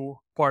sensitive to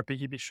PARP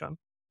inhibition.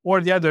 Or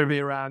the other way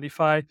around,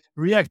 if I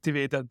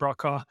reactivate that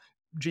BRCA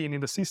gene in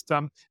the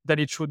system, then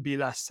it should be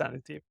less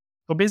sensitive.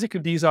 So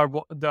basically, these are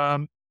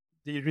the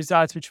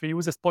results which we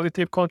use as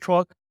positive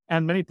control.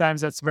 And many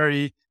times that's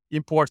very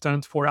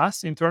important for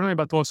us internally,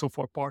 but also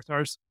for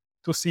partners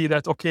to see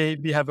that, okay,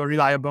 we have a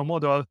reliable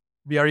model,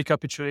 we are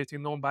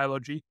recapitulating known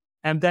biology,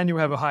 and then you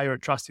have a higher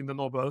trust in the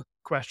novel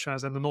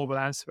questions and the novel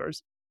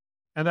answers.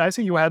 And I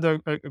think you had a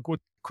good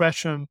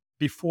question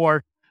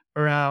before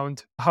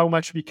around how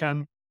much we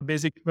can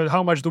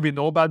how much do we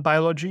know about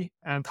biology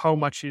and how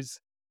much is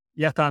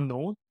yet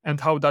unknown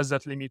and how does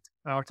that limit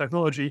our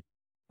technology?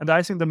 And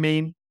I think the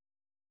main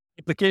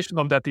implication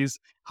of that is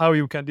how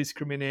you can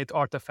discriminate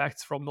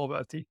artifacts from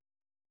novelty.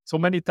 So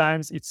many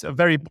times it's a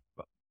very,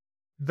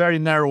 very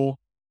narrow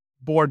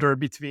border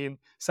between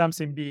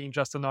something being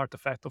just an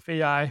artifact of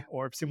AI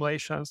or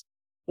simulations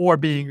or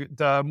being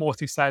the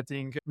most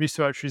exciting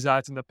research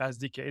results in the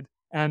past decade.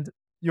 And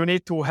you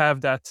need to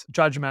have that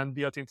judgment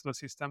built into the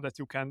system that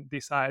you can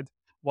decide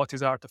what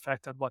is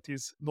artifact and what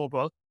is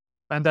novel.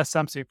 And that's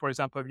something, for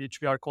example, which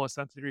we are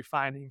constantly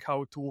refining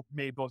how to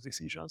make those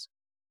decisions.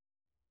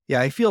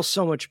 Yeah, I feel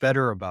so much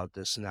better about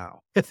this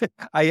now.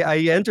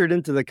 I entered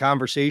into the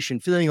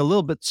conversation feeling a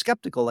little bit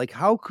skeptical, like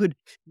how could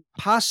you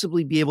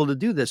possibly be able to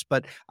do this?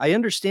 But I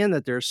understand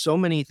that there's so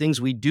many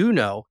things we do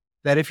know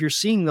that if you're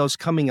seeing those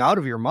coming out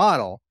of your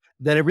model,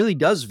 then it really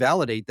does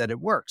validate that it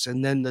works.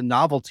 And then the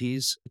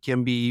novelties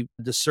can be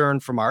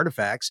discerned from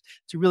artifacts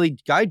to really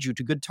guide you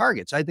to good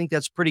targets. I think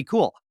that's pretty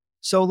cool.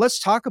 So let's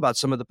talk about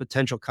some of the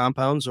potential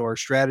compounds or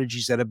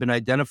strategies that have been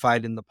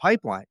identified in the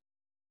pipeline.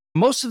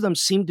 Most of them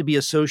seem to be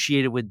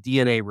associated with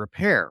DNA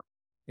repair.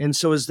 And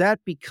so is that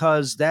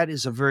because that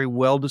is a very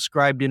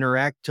well-described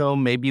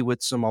interactome, maybe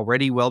with some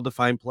already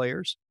well-defined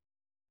players?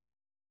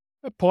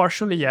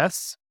 Partially,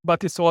 yes,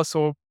 but it's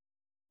also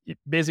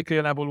basically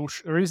a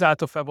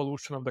result of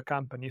evolution of the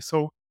company.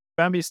 So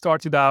when we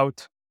started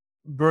out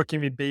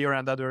working with Bayer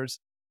and others,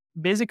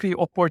 basically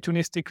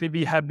opportunistically,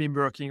 we have been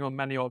working on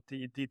many of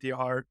the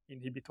DDR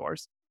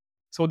inhibitors.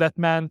 So that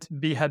meant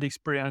we had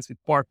experience with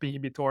PARP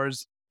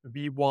inhibitors,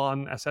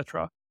 V1,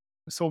 etc.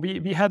 So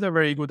we had a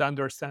very good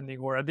understanding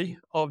already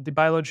of the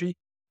biology.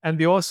 And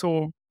we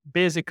also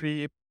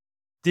basically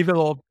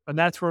developed a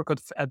network of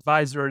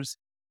advisors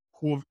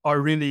who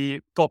are really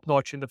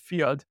top-notch in the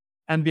field.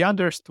 And we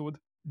understood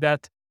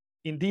that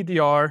in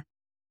DDR,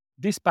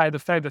 despite the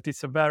fact that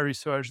it's a very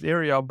researched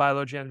area of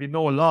biology and we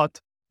know a lot,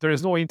 there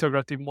is no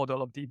integrative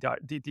model of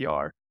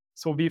DDR.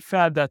 So we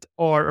felt that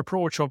our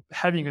approach of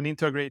having an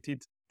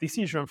integrated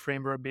decision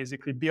framework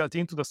basically built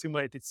into the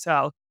simulated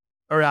cell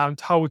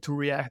around how to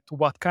react to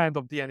what kind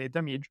of DNA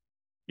damage,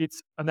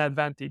 it's an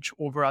advantage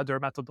over other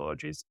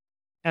methodologies.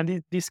 And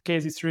in this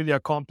case, it's really a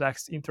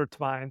complex,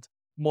 intertwined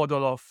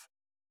model of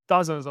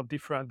dozens of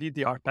different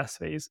DDR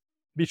pathways,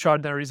 which are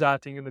then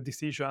resulting in a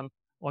decision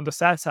on the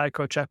cell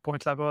cycle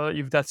checkpoint level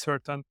if that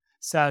certain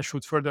cell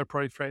should further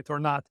proliferate or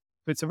not.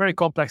 So it's a very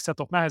complex set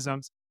of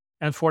mechanisms,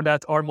 and for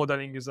that, our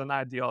modeling is an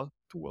ideal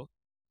tool.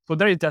 So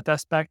there is that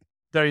aspect.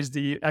 There is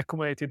the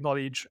accumulated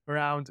knowledge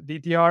around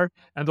DDR,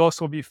 and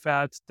also we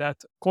felt that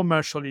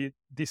commercially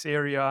this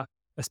area,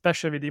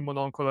 especially with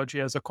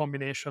immuno-oncology as a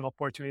combination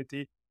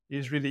opportunity,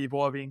 is really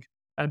evolving.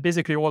 And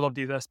basically all of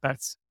these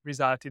aspects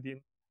resulted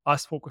in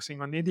us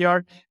focusing on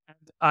DDR. And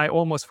I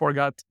almost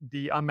forgot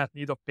the unmet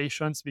need of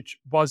patients, which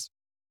was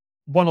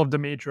one of the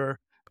major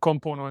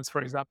components,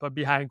 for example,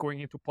 behind going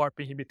into PARP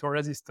inhibitor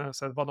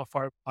resistance as one of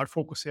our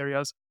focus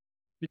areas,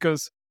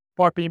 because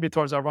PARP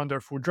inhibitors are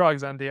wonderful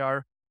drugs and they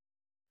are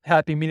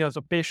helping millions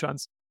of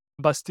patients,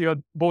 but still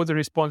both the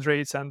response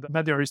rates and the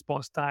median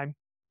response time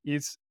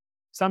is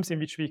something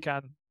which we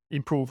can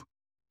improve.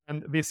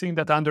 And we think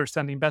that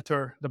understanding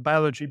better the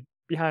biology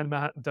behind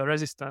the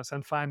resistance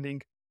and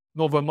finding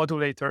novel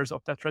modulators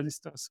of that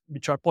resistance,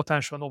 which are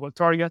potential novel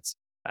targets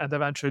and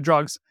eventually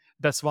drugs,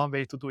 that's one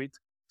way to do it.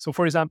 So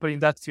for example, in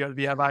that field,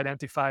 we have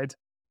identified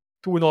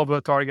 2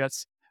 novel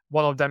targets.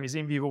 One of them is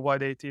in vivo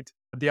validated,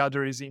 the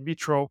other is in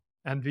vitro,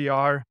 and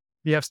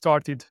we have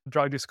started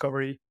drug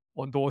discovery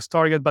on those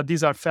targets, but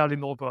these are fairly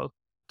novel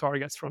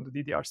targets from the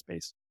DDR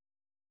space.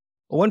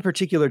 One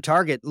particular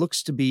target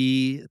looks to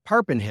be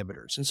PARP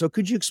inhibitors. And so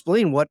could you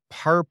explain what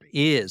PARP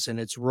is and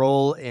its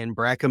role in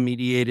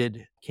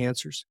BRCA-mediated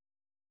cancers?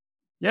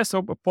 Yeah,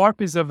 so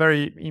PARP is a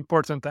very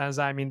important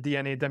enzyme in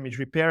DNA damage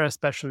repair,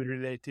 especially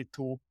related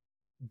to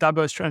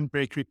double-strand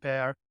break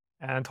repair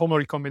and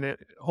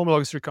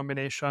homologous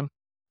recombination.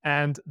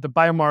 And the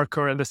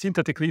biomarker and the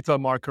synthetic lethal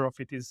marker of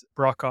it is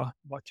BRCA,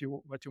 what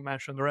you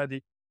mentioned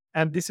already.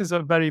 And this is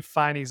a very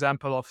fine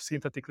example of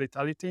synthetic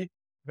lethality,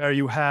 where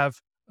you have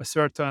a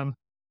certain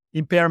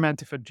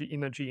impairment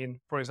in a gene,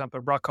 for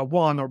example,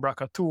 BRCA1 or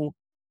BRCA2,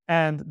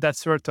 and that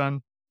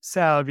certain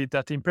cell with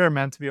that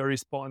impairment will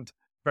respond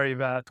very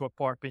well to a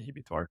PARP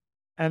inhibitor.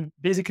 And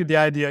basically the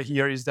idea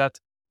here is that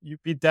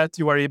with that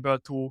you are able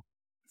to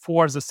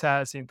force the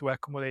cells into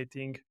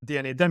accumulating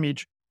DNA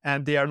damage,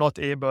 and they are not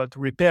able to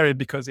repair it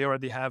because they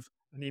already have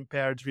an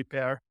impaired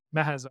repair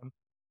mechanism.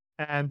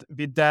 And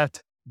with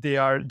that, they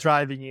are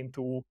driving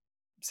into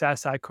cell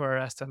cycle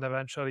arrest and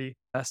eventually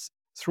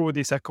through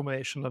this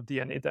accumulation of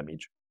DNA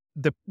damage.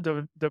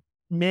 The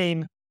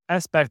main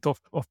aspect of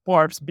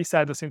PARPs,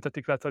 beside the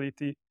synthetic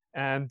lethality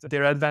and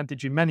their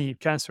advantage in many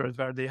cancers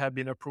where they have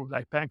been approved,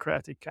 like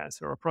pancreatic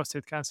cancer or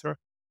prostate cancer,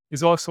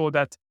 is also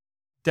that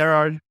there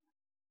are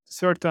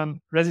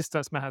certain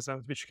resistance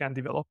mechanisms which can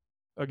develop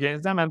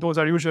against them, and those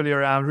are usually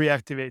around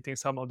reactivating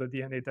some of the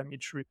DNA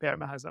damage repair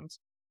mechanisms.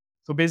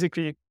 So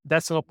basically,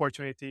 that's an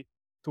opportunity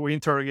to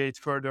interrogate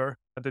further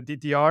the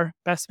DDR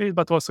pathways,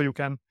 but also you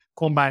can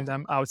combine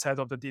them outside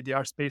of the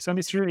DDR space. And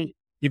it's really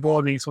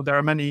evolving. So there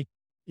are many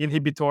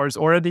inhibitors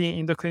already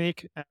in the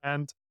clinic,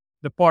 and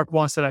the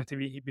PARP1 selective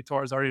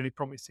inhibitors are really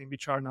promising,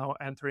 which are now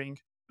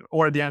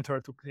already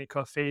entered to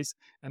clinical phase,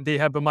 and they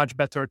have a much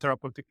better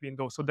therapeutic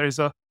window. So there is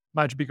a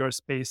much bigger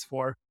space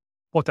for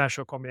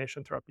potential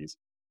combination therapies.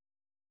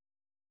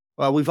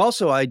 Well, we've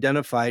also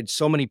identified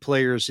so many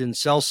players in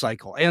cell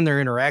cycle and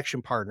their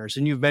interaction partners,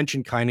 and you've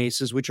mentioned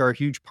kinases, which are a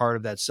huge part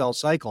of that cell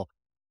cycle.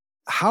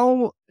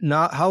 How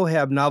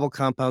have novel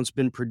compounds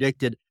been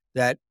predicted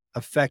that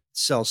affect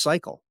cell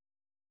cycle?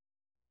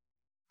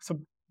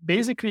 So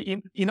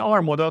basically, in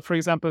our model, for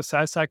example,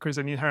 cell cycle is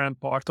an inherent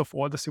part of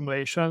all the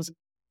simulations.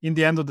 In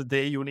the end of the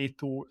day, you need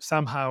to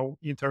somehow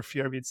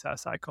interfere with cell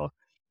cycle.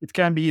 It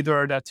can be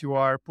either that you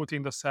are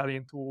putting the cell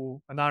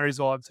into an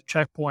unresolved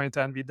checkpoint,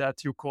 and with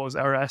that you cause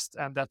arrest,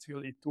 and that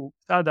will lead to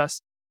cell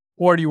death,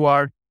 or you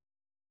are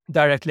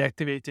directly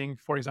activating,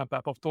 for example,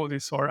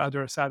 apoptosis or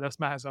other cell death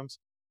mechanisms,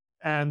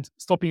 and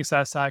stopping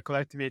cell cycle,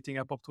 activating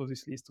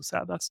apoptosis leads to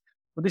cell death.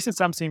 So this is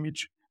something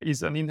which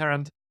is an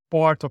inherent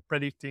part of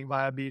predicting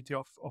viability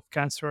of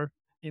cancer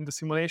in the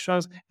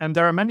simulations. And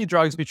there are many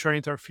drugs which are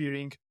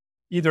interfering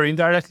either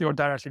indirectly or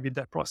directly with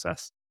that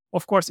process.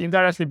 Of course,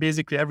 indirectly,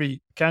 basically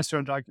every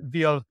cancer drug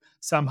will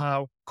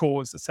somehow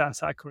cause a cell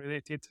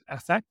cycle-related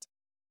effect.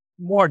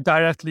 More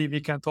directly,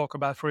 we can talk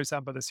about, for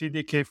example, the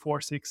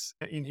CDK4/6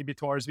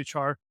 inhibitors, which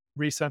are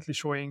recently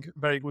showing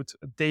very good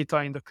data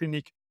in the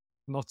clinic,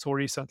 not so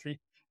recently.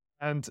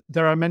 And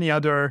there are many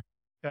other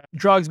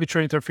drugs which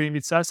are interfering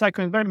with cell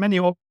cycle, and very many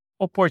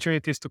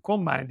opportunities to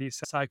combine these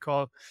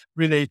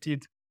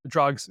cycle-related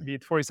drugs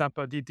with, for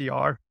example,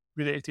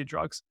 DDR-related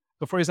drugs.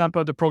 So, for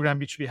example, the program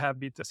which we have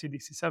with the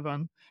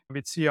CDC7,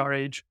 with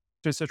CRH,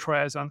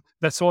 triazone,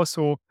 that's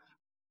also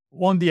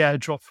on the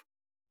edge of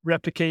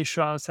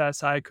replication, cell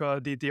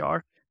cycle,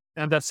 DDR.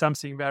 And that's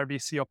something where we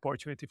see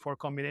opportunity for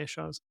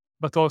combinations.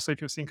 But also,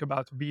 if you think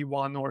about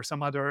V1 or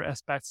some other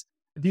aspects,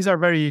 these are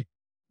very,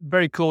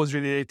 very close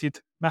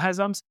related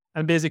mechanisms.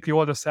 And basically,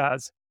 all the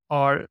cells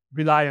are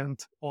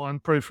reliant on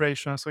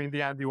proliferation. So in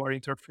the end, you are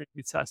interfering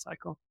with cell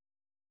cycle.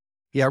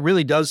 Yeah, it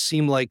really does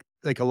seem like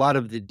a lot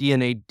of the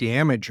DNA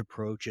damage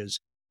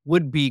approaches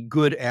would be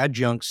good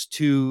adjuncts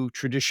to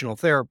traditional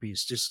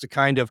therapies, just to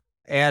kind of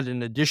add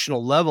an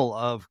additional level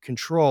of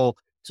control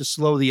to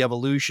slow the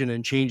evolution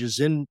and changes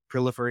in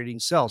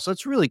proliferating cells. So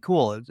it's really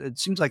cool. It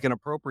seems like an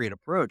appropriate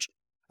approach.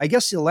 I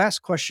guess the last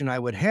question I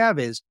would have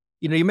is,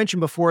 you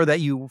mentioned before that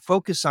you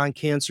focus on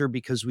cancer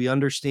because we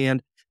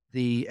understand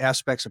the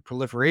aspects of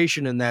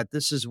proliferation and that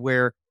this is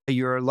where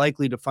you're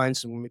likely to find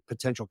some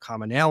potential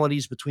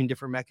commonalities between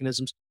different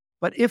mechanisms.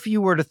 But if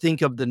you were to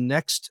think of the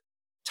next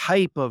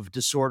type of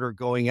disorder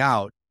going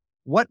out,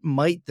 what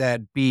might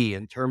that be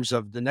in terms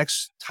of the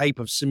next type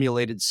of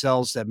simulated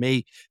cells that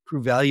may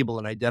prove valuable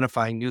in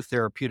identifying new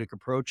therapeutic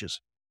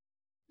approaches?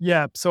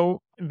 Yeah,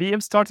 so we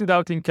have started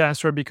out in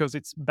cancer because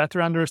it's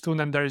better understood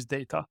and there is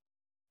data.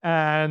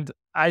 And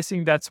I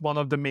think that's one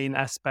of the main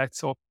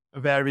aspects of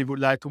where we would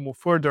like to move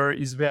further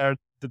is where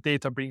the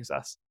data brings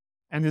us.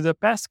 And in the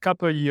past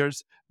couple of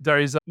years, there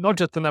is not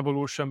just an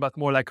evolution, but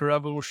more like a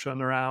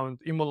revolution around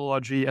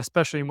immunology,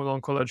 especially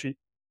immuno-oncology.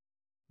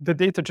 The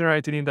data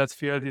generated in that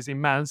field is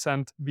immense,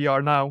 and we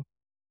are now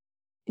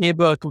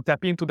able to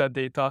tap into that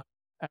data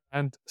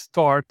and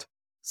start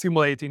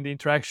simulating the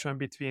interaction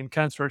between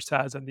cancer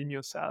cells and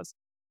immune cells.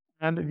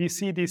 And we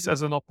see this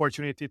as an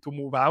opportunity to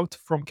move out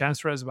from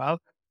cancer as well.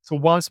 So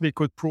once we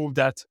could prove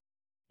that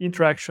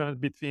interaction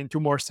between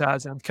tumor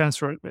cells and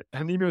cancer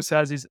and immune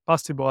cells is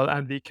possible,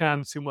 and we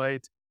can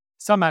simulate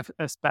some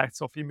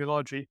aspects of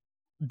immunology,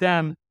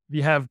 then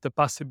we have the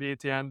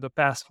possibility and the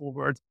path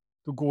forward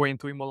to go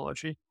into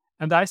immunology.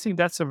 And I think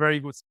that's a very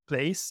good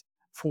place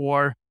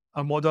for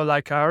a model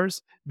like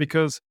ours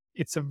because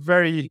it's a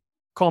very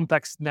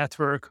complex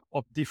network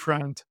of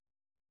different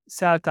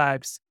cell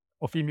types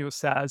of immune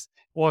cells.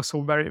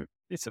 Also,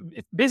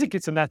 basically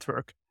it's a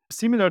network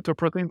similar to a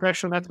protein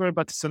interaction network,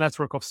 but it's a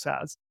network of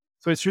cells.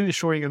 So it's really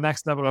showing a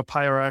next level of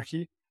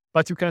hierarchy,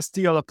 but you can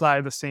still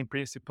apply the same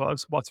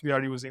principles, what we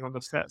are using on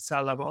the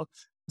cell level.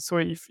 So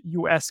if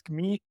you ask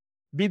me,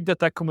 with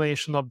that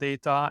accumulation of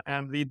data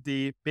and with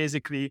the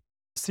basically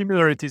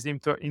similarities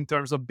in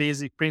terms of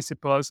basic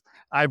principles,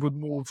 I would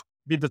move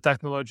with the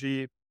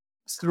technology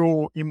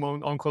through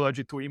immune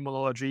oncology to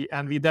immunology.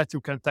 And with that,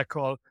 you can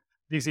tackle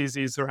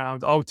diseases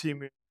around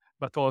autoimmune,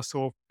 but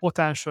also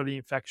potentially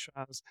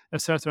infections,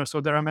 etc. So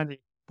there are many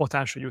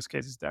potential use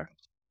cases there.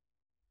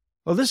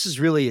 Well, this is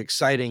really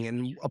exciting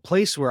and a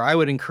place where I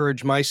would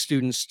encourage my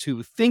students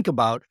to think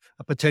about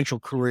a potential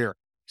career.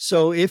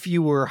 So if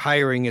you were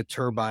hiring at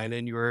Turbine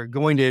and you were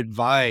going to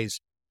advise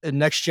a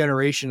next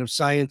generation of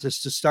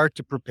scientists to start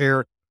to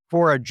prepare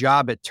for a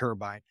job at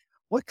Turbine,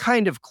 what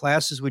kind of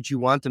classes would you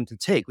want them to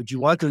take? Would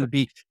you want them to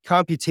be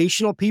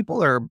computational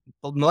people or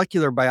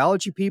molecular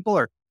biology people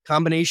or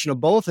combination of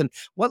both? And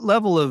what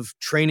level of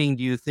training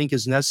do you think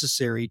is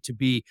necessary to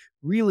be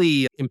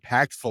really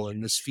impactful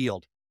in this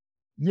field?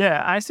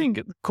 Yeah, I think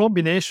a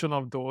combination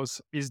of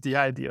those is the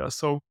idea.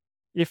 So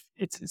if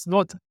it's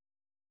not,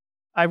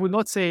 I would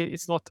not say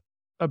it's not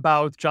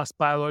about just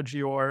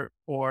biology or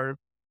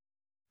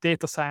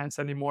data science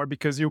anymore,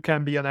 because you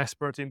can be an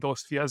expert in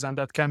those fields and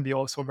that can be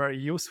also very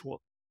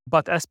useful.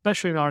 But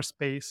especially in our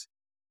space,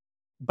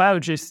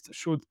 biologists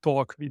should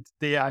talk with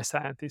the AI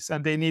scientists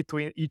and they need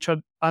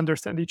to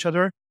understand each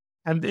other,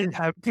 and they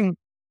have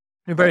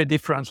a very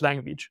different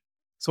language.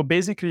 So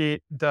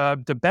basically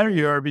the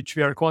barrier which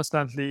we are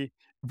constantly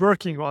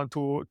working on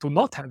to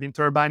not have in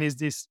Turbine is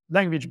this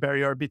language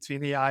barrier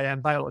between AI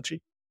and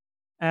biology.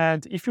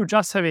 And if you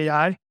just have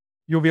AI,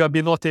 you will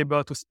be not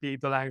able to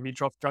speak the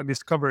language of drug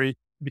discovery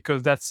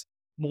because that's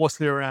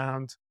mostly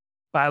around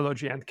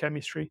biology and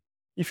chemistry.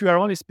 If you are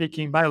only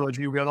speaking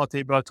biology, you will not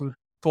able to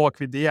talk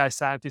with the AI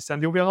scientists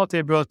and you will not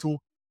able to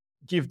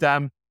give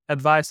them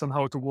advice on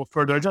how to go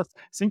further. Just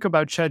think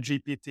about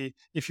ChatGPT.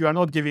 If you are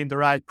not giving the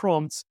right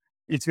prompts,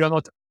 it will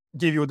not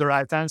give you the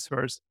right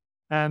answers.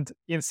 And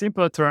in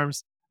simple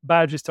terms,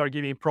 biologists are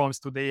giving prompts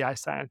to the AI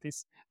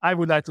scientists. I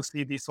would like to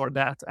see this or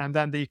that, and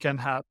then they can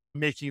help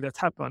making that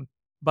happen.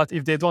 But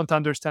if they don't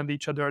understand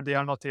each other, they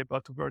are not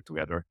able to work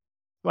together.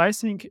 So I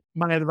think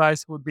my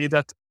advice would be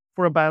that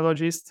for a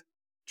biologist,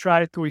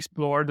 try to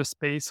explore the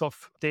space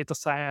of data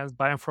science,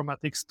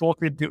 bioinformatics,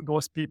 talk with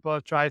those people,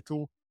 try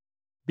to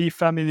be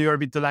familiar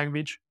with the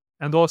language,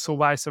 and also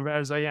vice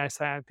versa, AI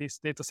scientists,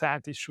 data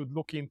scientists should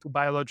look into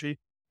biology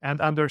and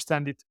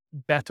understand it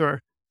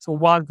better. So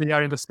once they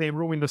are in the same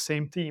room, in the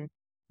same team,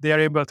 they are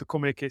able to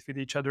communicate with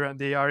each other and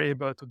they are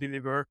able to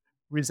deliver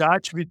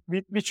results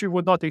which you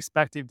would not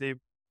expect if they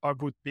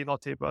would be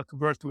not able to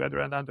work together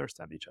and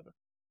understand each other.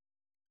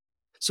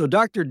 So,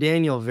 Dr.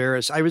 Daniel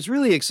Veras, I was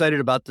really excited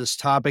about this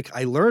topic.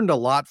 I learned a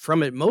lot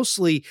from it,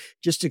 mostly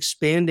just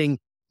expanding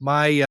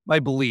my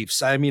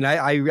beliefs. I mean,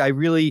 I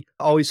really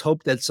always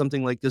hoped that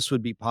something like this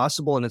would be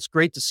possible, and it's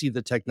great to see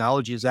the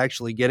technology is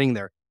actually getting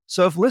there.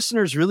 So, if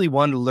listeners really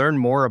want to learn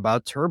more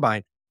about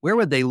Turbine, where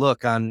would they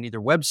look on either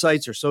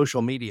websites or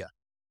social media?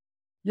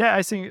 Yeah,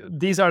 I think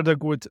these are the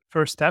good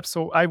first steps.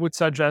 So I would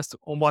suggest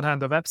on one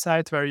hand, the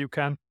website where you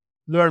can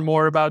learn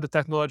more about the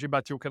technology,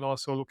 but you can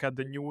also look at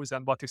the news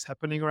and what is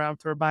happening around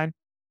Turbine.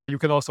 You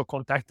can also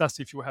contact us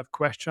if you have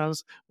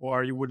questions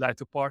or you would like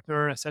to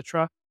partner,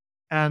 etc.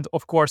 And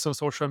of course, on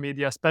social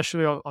media,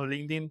 especially on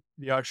LinkedIn,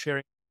 we are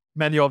sharing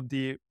many of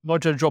the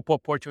not just job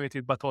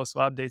opportunities, but also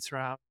updates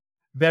around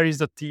where is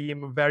the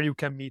team, where you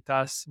can meet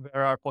us,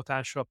 where are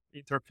potential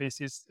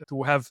interfaces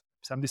to have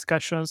some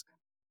discussions.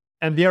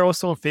 And we are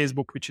also on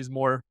Facebook, which is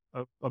more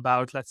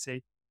about, let's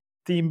say,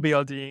 team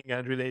building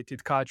and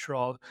related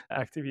cultural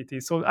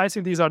activities. So I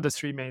think these are the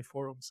three main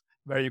forums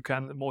where you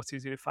can most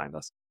easily find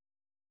us.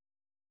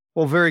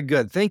 Well, very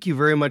good. Thank you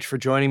very much for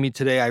joining me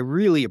today. I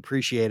really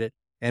appreciate it.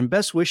 And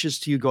best wishes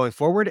to you going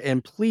forward.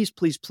 And please,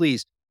 please,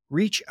 please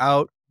reach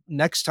out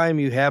next time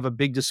you have a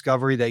big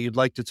discovery that you'd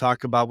like to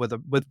talk about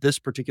with this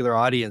particular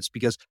audience,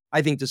 because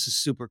I think this is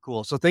super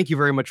cool. So thank you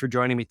very much for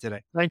joining me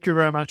today. Thank you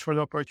very much for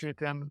the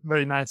opportunity and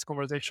very nice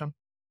conversation.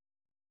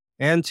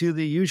 And to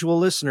the usual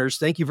listeners,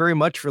 thank you very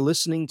much for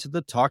listening to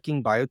the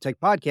Talking Biotech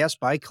podcast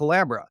by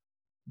Collabra.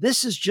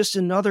 This is just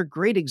another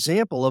great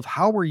example of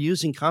how we're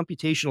using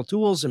computational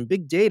tools and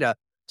big data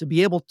to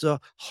be able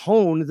to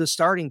hone the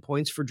starting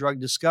points for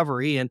drug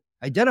discovery and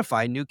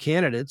identify new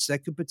candidates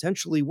that could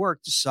potentially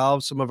work to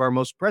solve some of our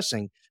most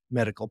pressing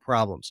medical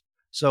problems.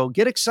 So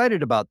get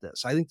excited about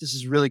this. I think this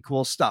is really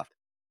cool stuff.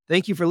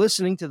 Thank you for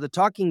listening to the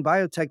Talking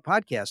Biotech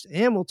podcast,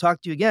 and we'll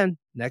talk to you again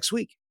next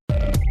week.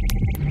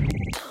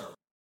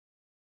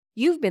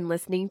 You've been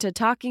listening to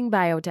Talking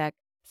Biotech,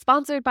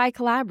 sponsored by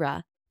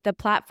Collabra, the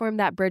platform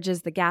that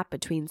bridges the gap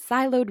between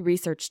siloed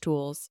research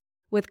tools.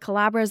 With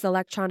Collabra's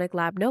electronic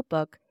lab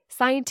notebook,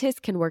 scientists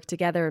can work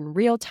together in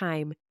real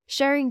time,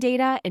 sharing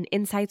data and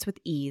insights with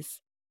ease.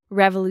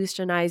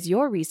 Revolutionize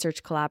your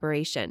research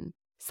collaboration.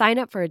 Sign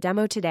up for a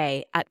demo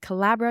today at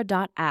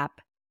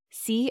collabra.app,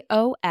 COLABRA.app.